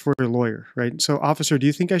request for a lawyer, right? So, officer, do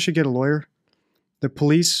you think I should get a lawyer? The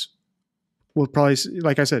police will probably,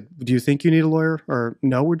 like I said, do you think you need a lawyer? Or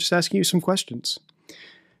no, we're just asking you some questions.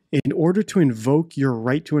 In order to invoke your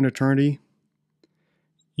right to an attorney,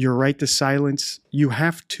 your right to silence, you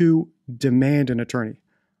have to demand an attorney.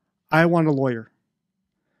 I want a lawyer.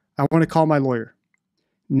 I want to call my lawyer.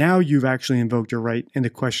 Now you've actually invoked your right, and the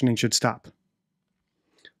questioning should stop.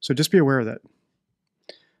 So just be aware of that.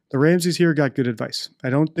 The Ramseys here got good advice. I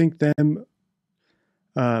don't think them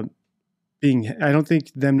not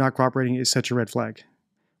cooperating is such a red flag.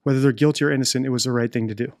 Whether they're guilty or innocent, it was the right thing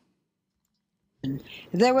to do.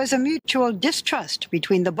 There was a mutual distrust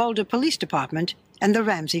between the Boulder Police Department and the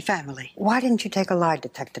Ramsey family. Why didn't you take a lie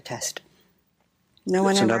detector test? No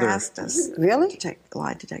one ever asked us Really? to take a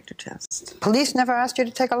lie detector test. Police never asked you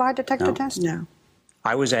to take a lie detector test? No.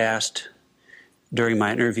 I was asked during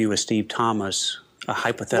my interview with Steve Thomas a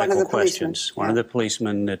hypothetical questions. One of the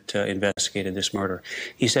policemen that investigated this murder.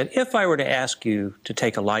 He said, if I were to ask you to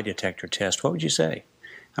take a lie detector test, what would you say?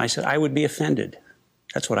 And I said, I would be offended.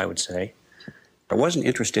 That's what I would say. I wasn't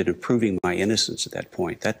interested in proving my innocence at that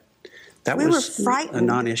point. That we was were frightened. a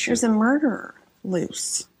non-issue. There's a murderer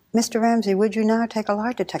loose. Mr. Ramsey, would you now take a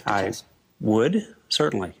lie detector test? I would,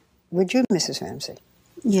 certainly. Would you, Mrs. Ramsey?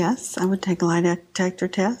 Yes, I would take a lie detector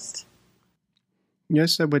test.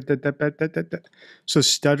 Yes, I would. So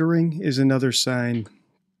stuttering is another sign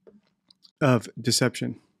of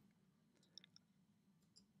deception.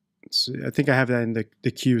 Let's see, I think I have that in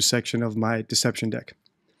the cues section of my deception deck.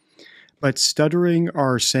 But stuttering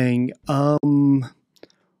or saying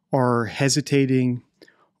or hesitating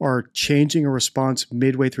or changing a response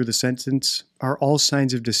midway through the sentence are all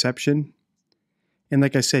signs of deception. And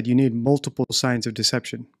like I said, you need multiple signs of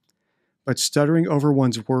deception. But stuttering over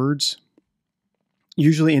one's words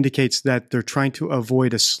usually indicates that they're trying to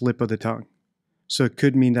avoid a slip of the tongue. So it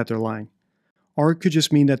could mean that they're lying. Or it could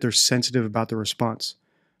just mean that they're sensitive about the response.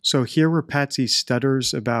 So here where Patsy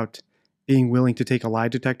stutters about being willing to take a lie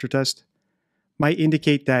detector test might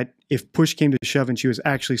indicate that if push came to shove and she was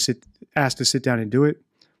actually asked to sit down and do it,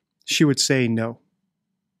 she would say no.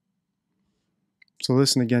 So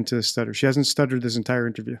listen again to the stutter. She hasn't stuttered this entire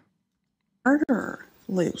interview. Murderer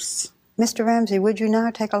loose. Mr. Ramsey, would you now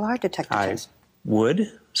take a lie detector test?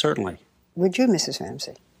 Would, certainly. Would you, Mrs.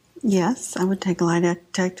 Ramsey? Yes, I would take a lie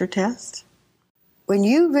detector test. When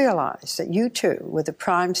you realized that you two were the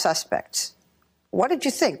prime suspects, what did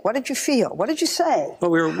you think? What did you feel? What did you say?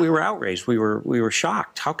 Well, we were outraged. We were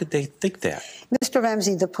shocked. How could they think that? Mr.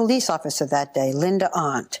 Ramsey, the police officer that day, Linda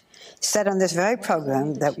Arndt, said on this very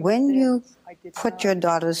program that when you put your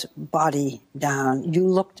daughter's body down, you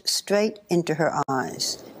looked straight into her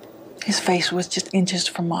eyes. His face was just inches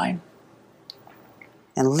from mine.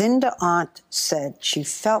 And Linda Arndt said she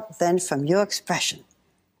felt then from your expression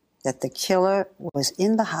that the killer was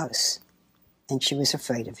in the house and she was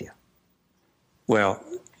afraid of you. Well,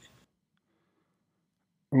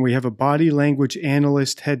 and we have a body language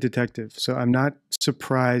analyst head detective, so I'm not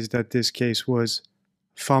surprised that this case was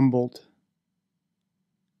fumbled.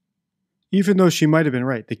 Even though she might have been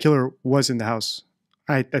right, the killer was in the house.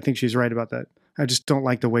 I think she's right about that. I just don't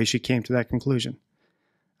like the way she came to that conclusion.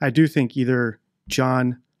 I do think either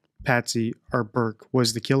John, Patsy, or Burke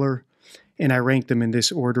was the killer, and I ranked them in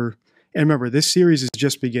this order. And remember, this series is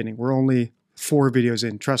just beginning. We're only 4 videos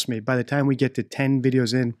in. Trust me, by the time we get to 10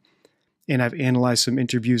 videos in, and I've analyzed some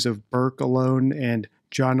interviews of Burke alone and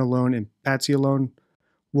John alone and Patsy alone,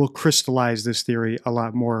 we'll crystallize this theory a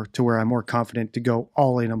lot more to where I'm more confident to go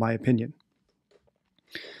all in on my opinion.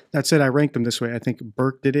 That said, I ranked them this way. I think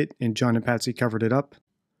Burke did it and John and Patsy covered it up.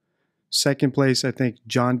 Second place, I think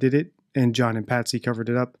John did it and John and Patsy covered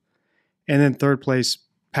it up. And then third place,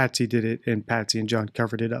 Patsy did it and Patsy and John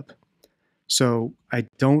covered it up. So I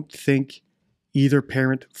don't think either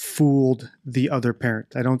parent fooled the other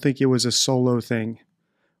parent. I don't think it was a solo thing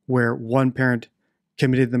where one parent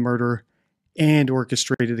committed the murder and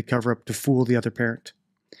orchestrated the cover-up to fool the other parent,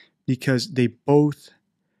 because they both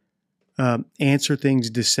answer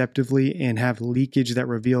things deceptively and have leakage that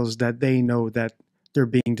reveals that they know that they're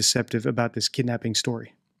being deceptive about this kidnapping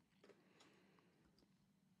story.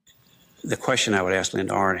 the question I would ask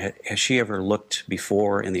Linda Arndt, has she ever looked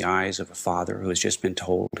before in the eyes of a father who has just been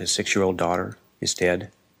told his 6-year-old daughter is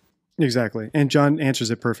dead? Exactly. And John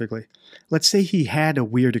answers it perfectly. Let's say he had a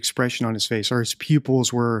weird expression on his face, or his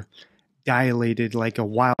pupils were dilated like a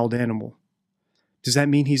wild animal. Does that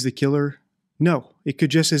mean he's the killer? No. It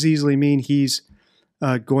could just as easily mean he's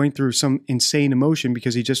going through some insane emotion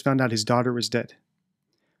because he just found out his daughter was dead.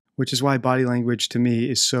 Which is why body language to me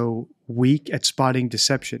is so weak at spotting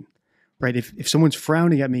deception, right? If someone's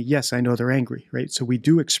frowning at me, yes, I know they're angry, right? So we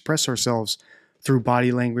do express ourselves through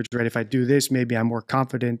body language, right? If I do this, maybe I'm more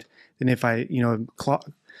confident than if I, am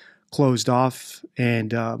closed off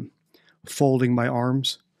and folding my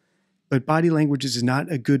arms. But body language is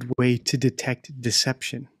not a good way to detect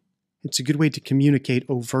deception. It's a good way to communicate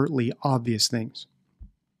overtly obvious things.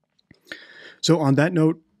 So on that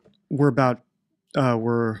note,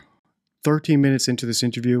 we're 13 minutes into this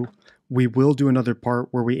interview. We will do another part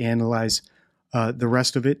where we analyze the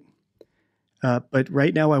rest of it. But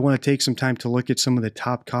right now I want to take some time to look at some of the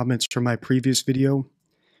top comments from my previous video,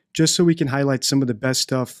 just so we can highlight some of the best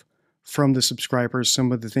stuff from the subscribers,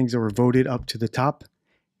 some of the things that were voted up to the top,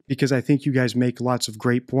 because I think you guys make lots of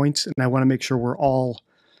great points, and I want to make sure we're all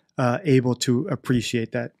able to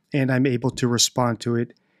appreciate that, and I'm able to respond to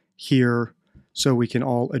it here so we can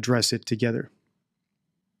all address it together.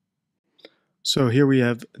 So here we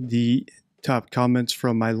have the top comments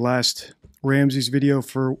from my last Ramsey's video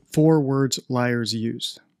for 4 words liars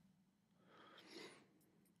use.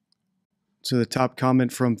 So the top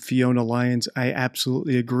comment from Fiona Lyons, I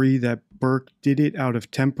absolutely agree that Burke did it out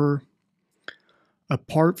of temper.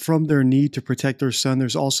 Apart from their need to protect their son,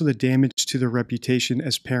 there's also the damage to their reputation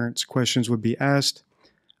as parents. Questions would be asked.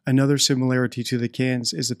 Another similarity to the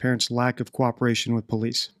cans is the parents' lack of cooperation with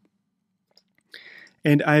police.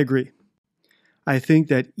 And I agree. I think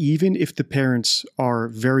that even if the parents are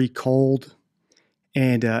very cold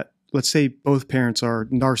and let's say both parents are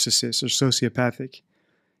narcissists or sociopathic,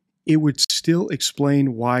 it would still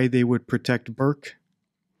explain why they would protect Burke.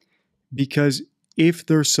 Because if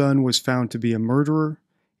their son was found to be a murderer,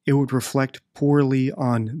 it would reflect poorly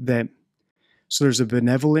on them. So there's a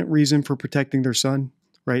benevolent reason for protecting their son,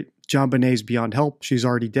 right? JonBenet is beyond help. She's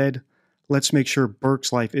already dead. Let's make sure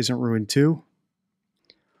Burke's life isn't ruined too.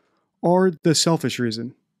 Or the selfish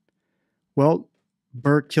reason. Well,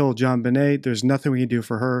 Burke killed JonBenet. There's nothing we can do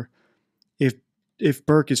for her. If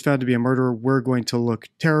Burke is found to be a murderer, we're going to look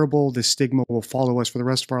terrible. This stigma will follow us for the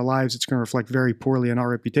rest of our lives. It's going to reflect very poorly on our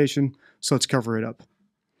reputation. So let's cover it up.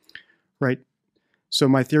 Right? So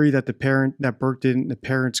my theory that Burke didn't, the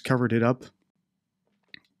parents covered it up,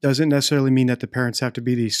 doesn't necessarily mean that the parents have to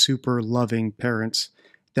be these super loving parents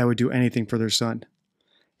that would do anything for their son.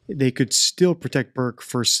 They could still protect Burke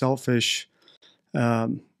for selfish,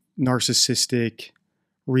 narcissistic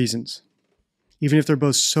reasons. Even if they're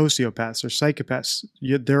both sociopaths or psychopaths,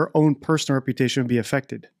 their own personal reputation would be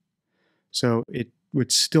affected. So it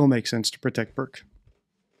would still make sense to protect Burke.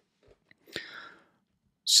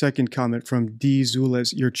 Second comment from D.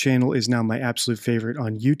 Zulez, your channel is now my absolute favorite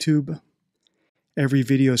on YouTube. Every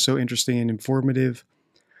video is so interesting and informative.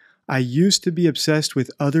 I used to be obsessed with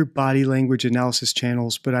other body language analysis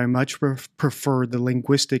channels, but I much prefer the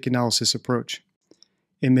linguistic analysis approach.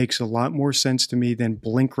 It makes a lot more sense to me than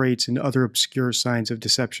blink rates and other obscure signs of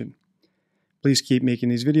deception. Please keep making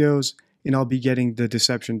these videos, and I'll be getting the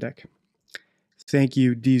deception deck. Thank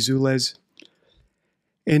you, D. Zulez.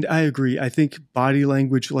 And I agree. I think body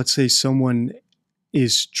language, let's say someone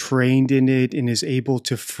is trained in it and is able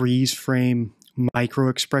to freeze frame micro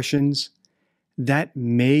expressions, that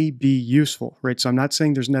may be useful, right? So I'm not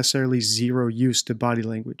saying there's necessarily zero use to body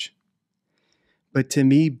language. But to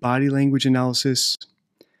me, body language analysis,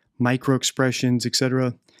 micro expressions,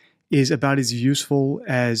 etc., is about as useful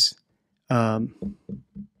as a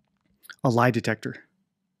lie detector.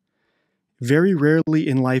 Very rarely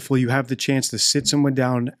in life will you have the chance to sit someone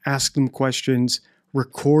down, ask them questions,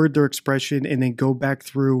 record their expression, and then go back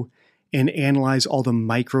through and analyze all the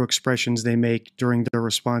micro expressions they make during their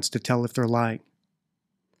response to tell if they're lying.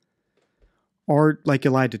 Or like a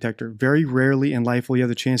lie detector, very rarely in life will you have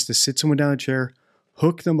the chance to sit someone down in a chair,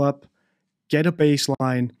 hook them up, get a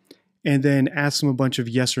baseline, and then ask them a bunch of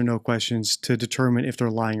yes or no questions to determine if they're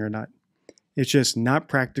lying or not. It's just not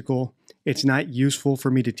practical. It's not useful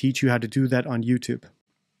for me to teach you how to do that on YouTube.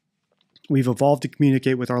 We've evolved to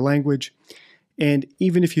communicate with our language. And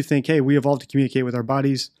even if you think, hey, we evolved to communicate with our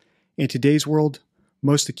bodies, in today's world,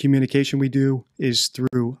 most of the communication we do is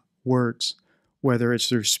through words, whether it's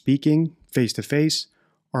through speaking face-to-face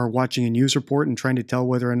or watching a news report and trying to tell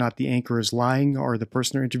whether or not the anchor is lying or the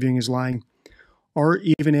person they're interviewing is lying, or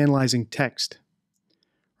even analyzing text.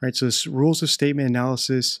 Right? So this rules of statement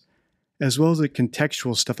analysis, as well as the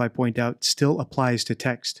contextual stuff I point out, still applies to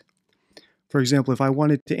text. For example, if I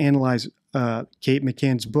wanted to analyze Kate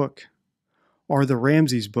McCann's book or the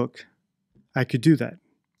Ramsey's book, I could do that,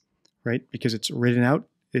 right? Because it's written out,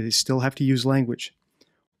 they still have to use language.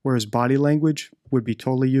 Whereas body language would be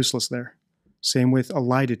totally useless there. Same with a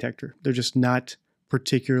lie detector. They're just not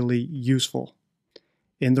particularly useful.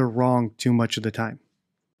 And they're wrong too much of the time.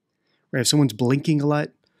 Right? If someone's blinking a lot,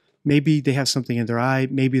 maybe they have something in their eye.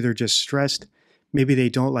 Maybe they're just stressed. Maybe they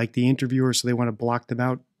don't like the interviewer, so they want to block them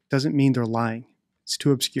out. Doesn't mean they're lying. It's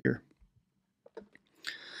too obscure.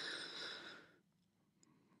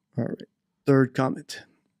 All right. Third comment.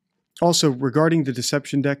 Also, regarding the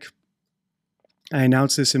deception deck, I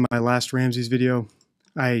announced this in my last Ramsey's video.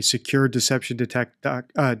 I secured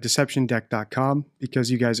deceptiondeck.com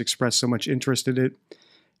because you guys expressed so much interest in it.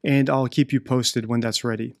 And I'll keep you posted when that's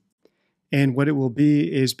ready. And what it will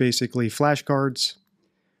be is basically flashcards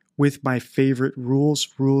with my favorite rules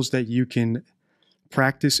that you can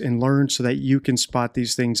practice and learn so that you can spot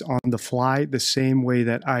these things on the fly the same way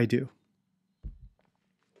that I do.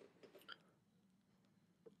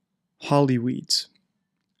 Hollyweeds.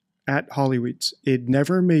 At Hollyweeds. It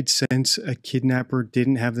never made sense a kidnapper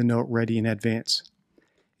didn't have the note ready in advance.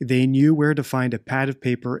 They knew where to find a pad of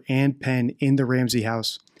paper and pen in the Ramsey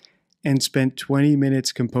house and spent 20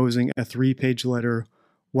 minutes composing a 3-page letter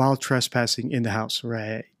while trespassing in the house.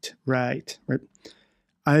 Right. I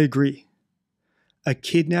agree.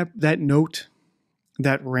 That note,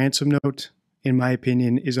 that ransom note, in my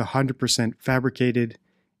opinion, is 100% fabricated,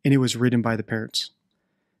 and it was written by the parents.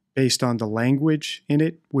 Based on the language in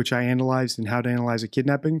it, which I analyzed in How to Analyze a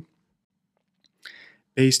Kidnapping,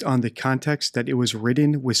 based on the context that it was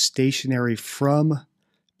written with stationery from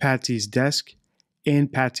Patsy's desk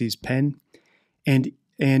and Patsy's pen, and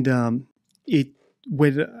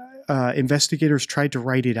when investigators tried to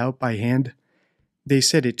write it out by hand, they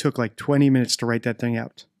said it took like 20 minutes to write that thing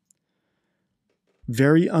out.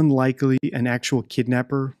 Very unlikely an actual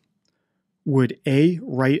kidnapper would A,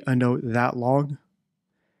 write a note that long,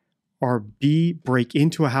 or B, break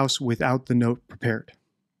into a house without the note prepared.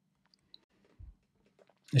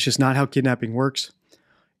 It's just not how kidnapping works.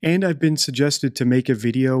 And I've been suggested to make a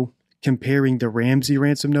video comparing the Ramsey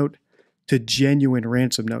ransom note to genuine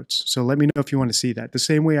ransom notes. So let me know if you want to see that. The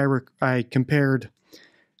same way I compared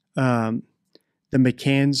the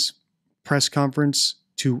McCann's press conference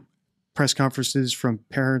to press conferences from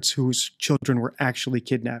parents whose children were actually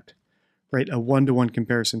kidnapped, right? A one-to-one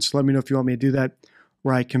comparison. So let me know if you want me to do that,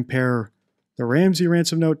 where I compare the Ramsey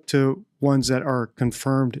ransom note to ones that are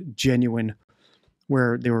confirmed genuine,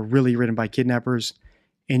 where they were really written by kidnappers,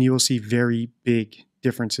 and you will see very big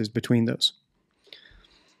differences between those.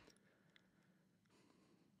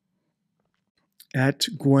 At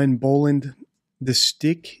Gwen Boland, the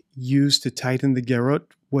stick used to tighten the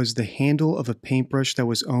garrote was the handle of a paintbrush that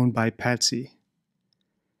was owned by Patsy.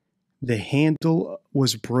 The handle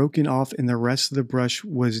was broken off and the rest of the brush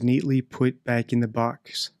was neatly put back in the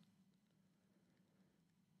box.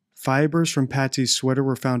 Fibers from Patsy's sweater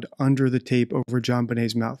were found under the tape over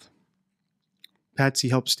JonBenet's mouth. Patsy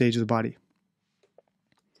helped stage the body.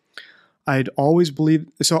 I'd always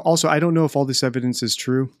believed. So also, I don't know if all this evidence is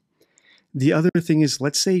true. The other thing is,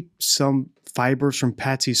 let's say some fibers from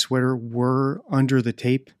Patsy's sweater were under the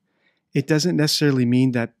tape. It doesn't necessarily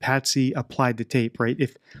mean that Patsy applied the tape, right?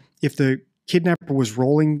 If the kidnapper was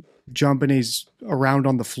rolling JonBenet's around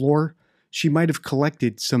on the floor, she might have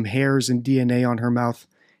collected some hairs and DNA on her mouth,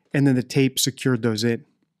 and then the tape secured those in.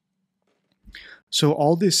 So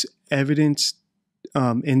all this evidence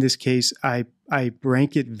in this case, I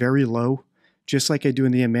rank it very low, just like I do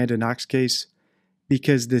in the Amanda Knox case,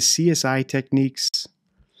 because the CSI techniques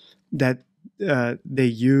that they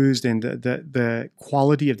used and the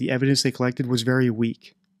quality of the evidence they collected was very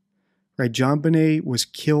weak. Right? JonBenet was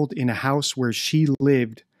killed in a house where she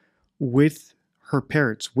lived with her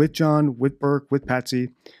parents, with John, with Burke, with Patsy.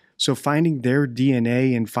 So finding their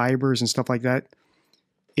DNA and fibers and stuff like that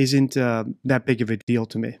isn't that big of a deal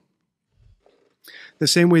to me. The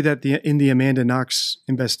same way that in the Amanda Knox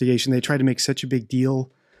investigation, they try to make such a big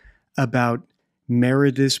deal about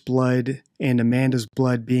Meredith's blood and Amanda's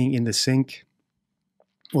blood being in the sink.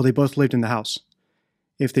 Well, they both lived in the house.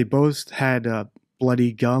 If they both had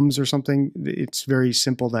bloody gums or something, it's very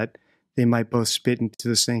simple that they might both spit into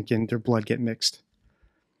the sink and their blood get mixed.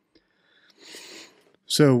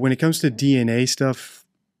 So when it comes to DNA stuff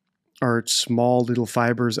or small little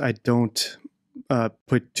fibers, I don't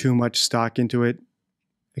put too much stock into it,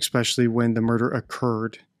 especially when the murder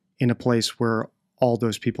occurred in a place where all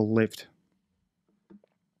those people lived.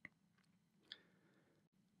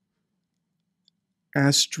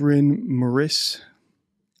 Astrin Maurice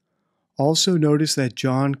also noticed that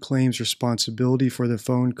John claims responsibility for the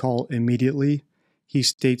phone call immediately. He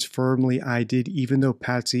states firmly, "I did, even though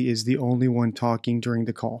Patsy is the only one talking during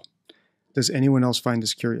the call." Does anyone else find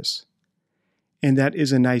this curious? And that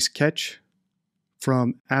is a nice catch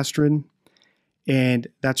from Astrin. And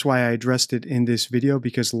that's why I addressed it in this video,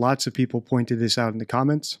 because lots of people pointed this out in the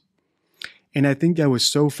comments. And I think I was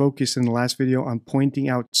so focused in the last video on pointing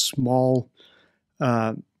out small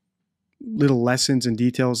little lessons and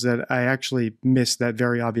details that I actually missed that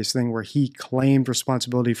very obvious thing where he claimed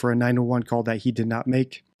responsibility for a 911 call that he did not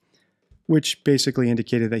make, which basically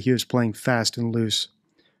indicated that he was playing fast and loose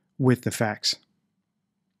with the facts.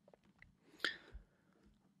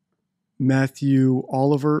 Matthew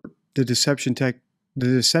Oliver, the deception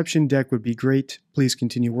deck would be great. Please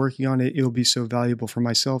continue working on it. It will be so valuable for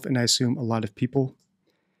myself and I assume a lot of people.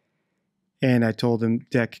 And I told him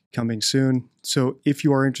deck coming soon. So if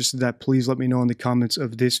you are interested in that, please let me know in the comments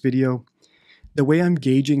of this video. The way I'm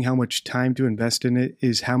gauging how much time to invest in it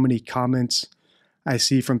is how many comments I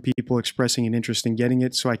see from people expressing an interest in getting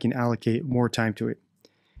it so I can allocate more time to it.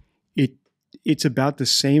 It's about the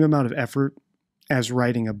same amount of effort as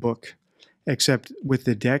writing a book, except with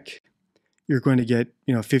the deck, you're going to get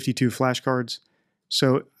 52 flashcards.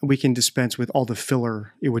 So we can dispense with all the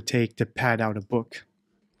filler it would take to pad out a book.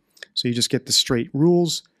 So you just get the straight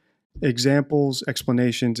rules, examples,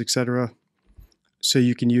 explanations, etc. So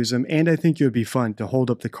you can use them. And I think it would be fun to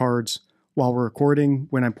hold up the cards while we're recording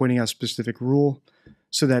when I'm pointing out a specific rule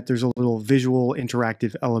so that there's a little visual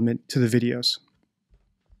interactive element to the videos.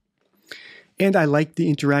 And I like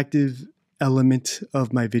the interactive element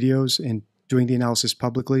of my videos and doing the analysis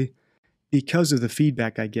publicly because of the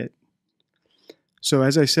feedback I get. So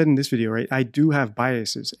as I said in this video, right, I do have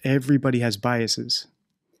biases. Everybody has biases.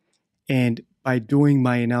 And by doing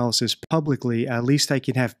my analysis publicly, at least I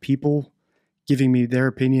can have people giving me their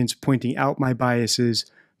opinions, pointing out my biases,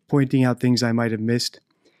 pointing out things I might have missed.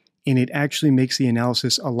 And it actually makes the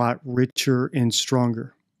analysis a lot richer and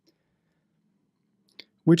stronger.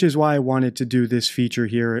 Which is why I wanted to do this feature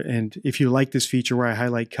here. And if you like this feature where I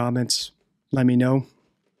highlight comments, let me know.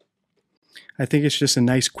 I think it's just a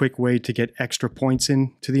nice quick way to get extra points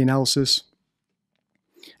into the analysis.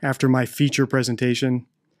 After my feature presentation,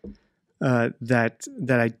 that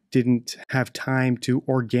I didn't have time to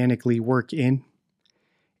organically work in.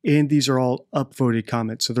 And these are all upvoted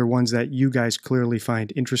comments. So they're ones that you guys clearly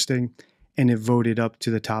find interesting and have voted up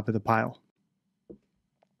to the top of the pile.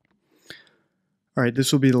 All right,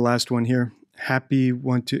 this will be the last one here.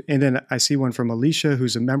 And then I see one from Alicia,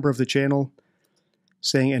 who's a member of the channel,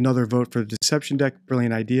 saying another vote for the deception deck.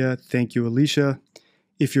 Brilliant idea. Thank you, Alicia.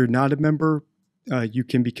 If you're not a member, you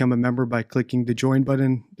can become a member by clicking the join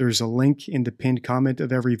button. There's a link in the pinned comment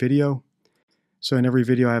of every video. So in every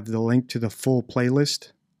video, I have the link to the full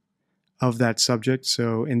playlist of that subject.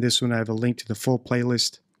 So in this one, I have a link to the full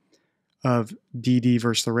playlist of DD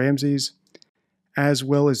versus the Ramseys, as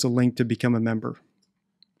well as a link to become a member.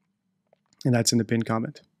 And that's in the pinned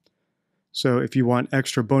comment. So if you want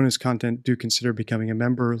extra bonus content, do consider becoming a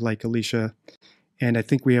member like Alicia And I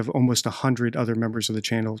think we have almost 100 other members of the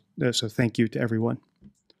channel. So thank you to everyone.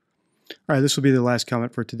 All right, this will be the last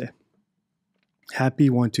comment for today. Happy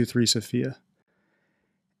 123 Sophia.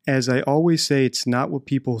 As I always say, it's not what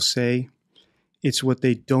people say, it's what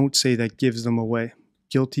they don't say that gives them away.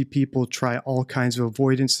 Guilty people try all kinds of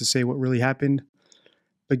avoidance to say what really happened,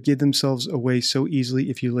 but give themselves away so easily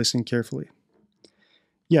if you listen carefully.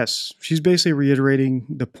 Yes, she's basically reiterating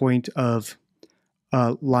the point of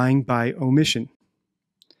lying by omission.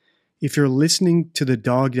 If you're listening to the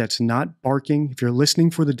dog that's not barking, if you're listening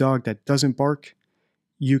for the dog that doesn't bark,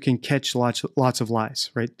 you can catch lots of lies,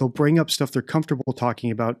 right? They'll bring up stuff they're comfortable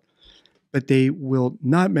talking about, but they will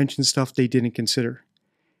not mention stuff they didn't consider.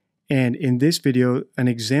 And in this video, an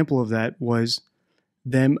example of that was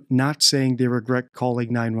them not saying they regret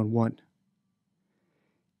calling 911.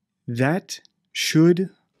 That should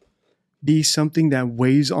be something that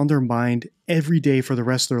weighs on their mind every day for the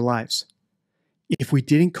rest of their lives. If we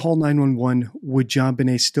didn't call 911, would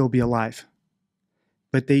JonBenet still be alive?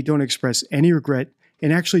 But they don't express any regret.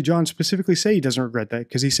 And actually, John specifically said he doesn't regret that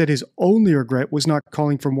because he said his only regret was not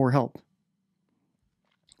calling for more help.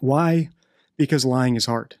 Why? Because lying is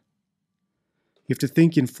hard. You have to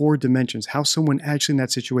think in 4 dimensions, how someone actually in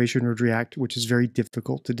that situation would react, which is very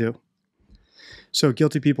difficult to do. So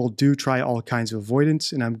guilty people do try all kinds of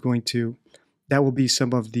avoidance, and that will be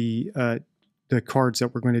some of the cards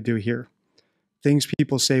that we're going to do here. Things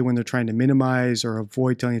people say when they're trying to minimize or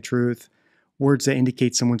avoid telling the truth, words that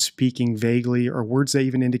indicate someone's speaking vaguely, or words that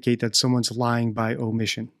even indicate that someone's lying by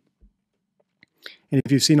omission. And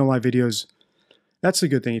if you've seen all my videos, that's the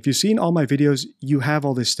good thing. If you've seen all my videos, you have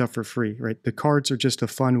all this stuff for free, right? The cards are just a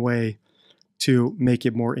fun way to make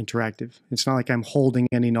it more interactive. It's not like I'm holding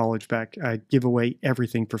any knowledge back. I give away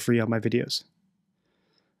everything for free on my videos.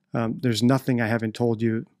 There's nothing I haven't told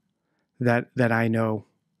you that I know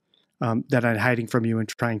that I'm hiding from you and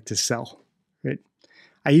trying to sell, right?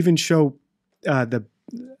 I even show the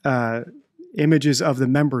images of the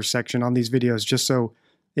members section on these videos, just so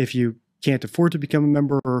if you can't afford to become a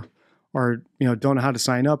member or don't know how to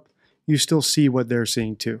sign up, you still see what they're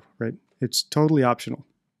seeing too, right? It's totally optional.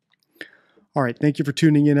 All right, thank you for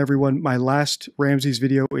tuning in, everyone. My last Ramsey's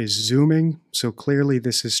video is zooming, so clearly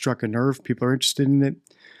this has struck a nerve. People are interested in it.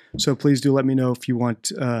 So please do let me know if you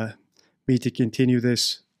want me to continue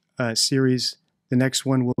this series. The next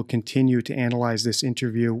one will continue to analyze this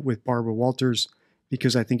interview with Barbara Walters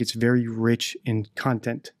because I think it's very rich in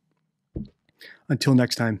content. Until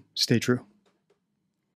next time, stay true.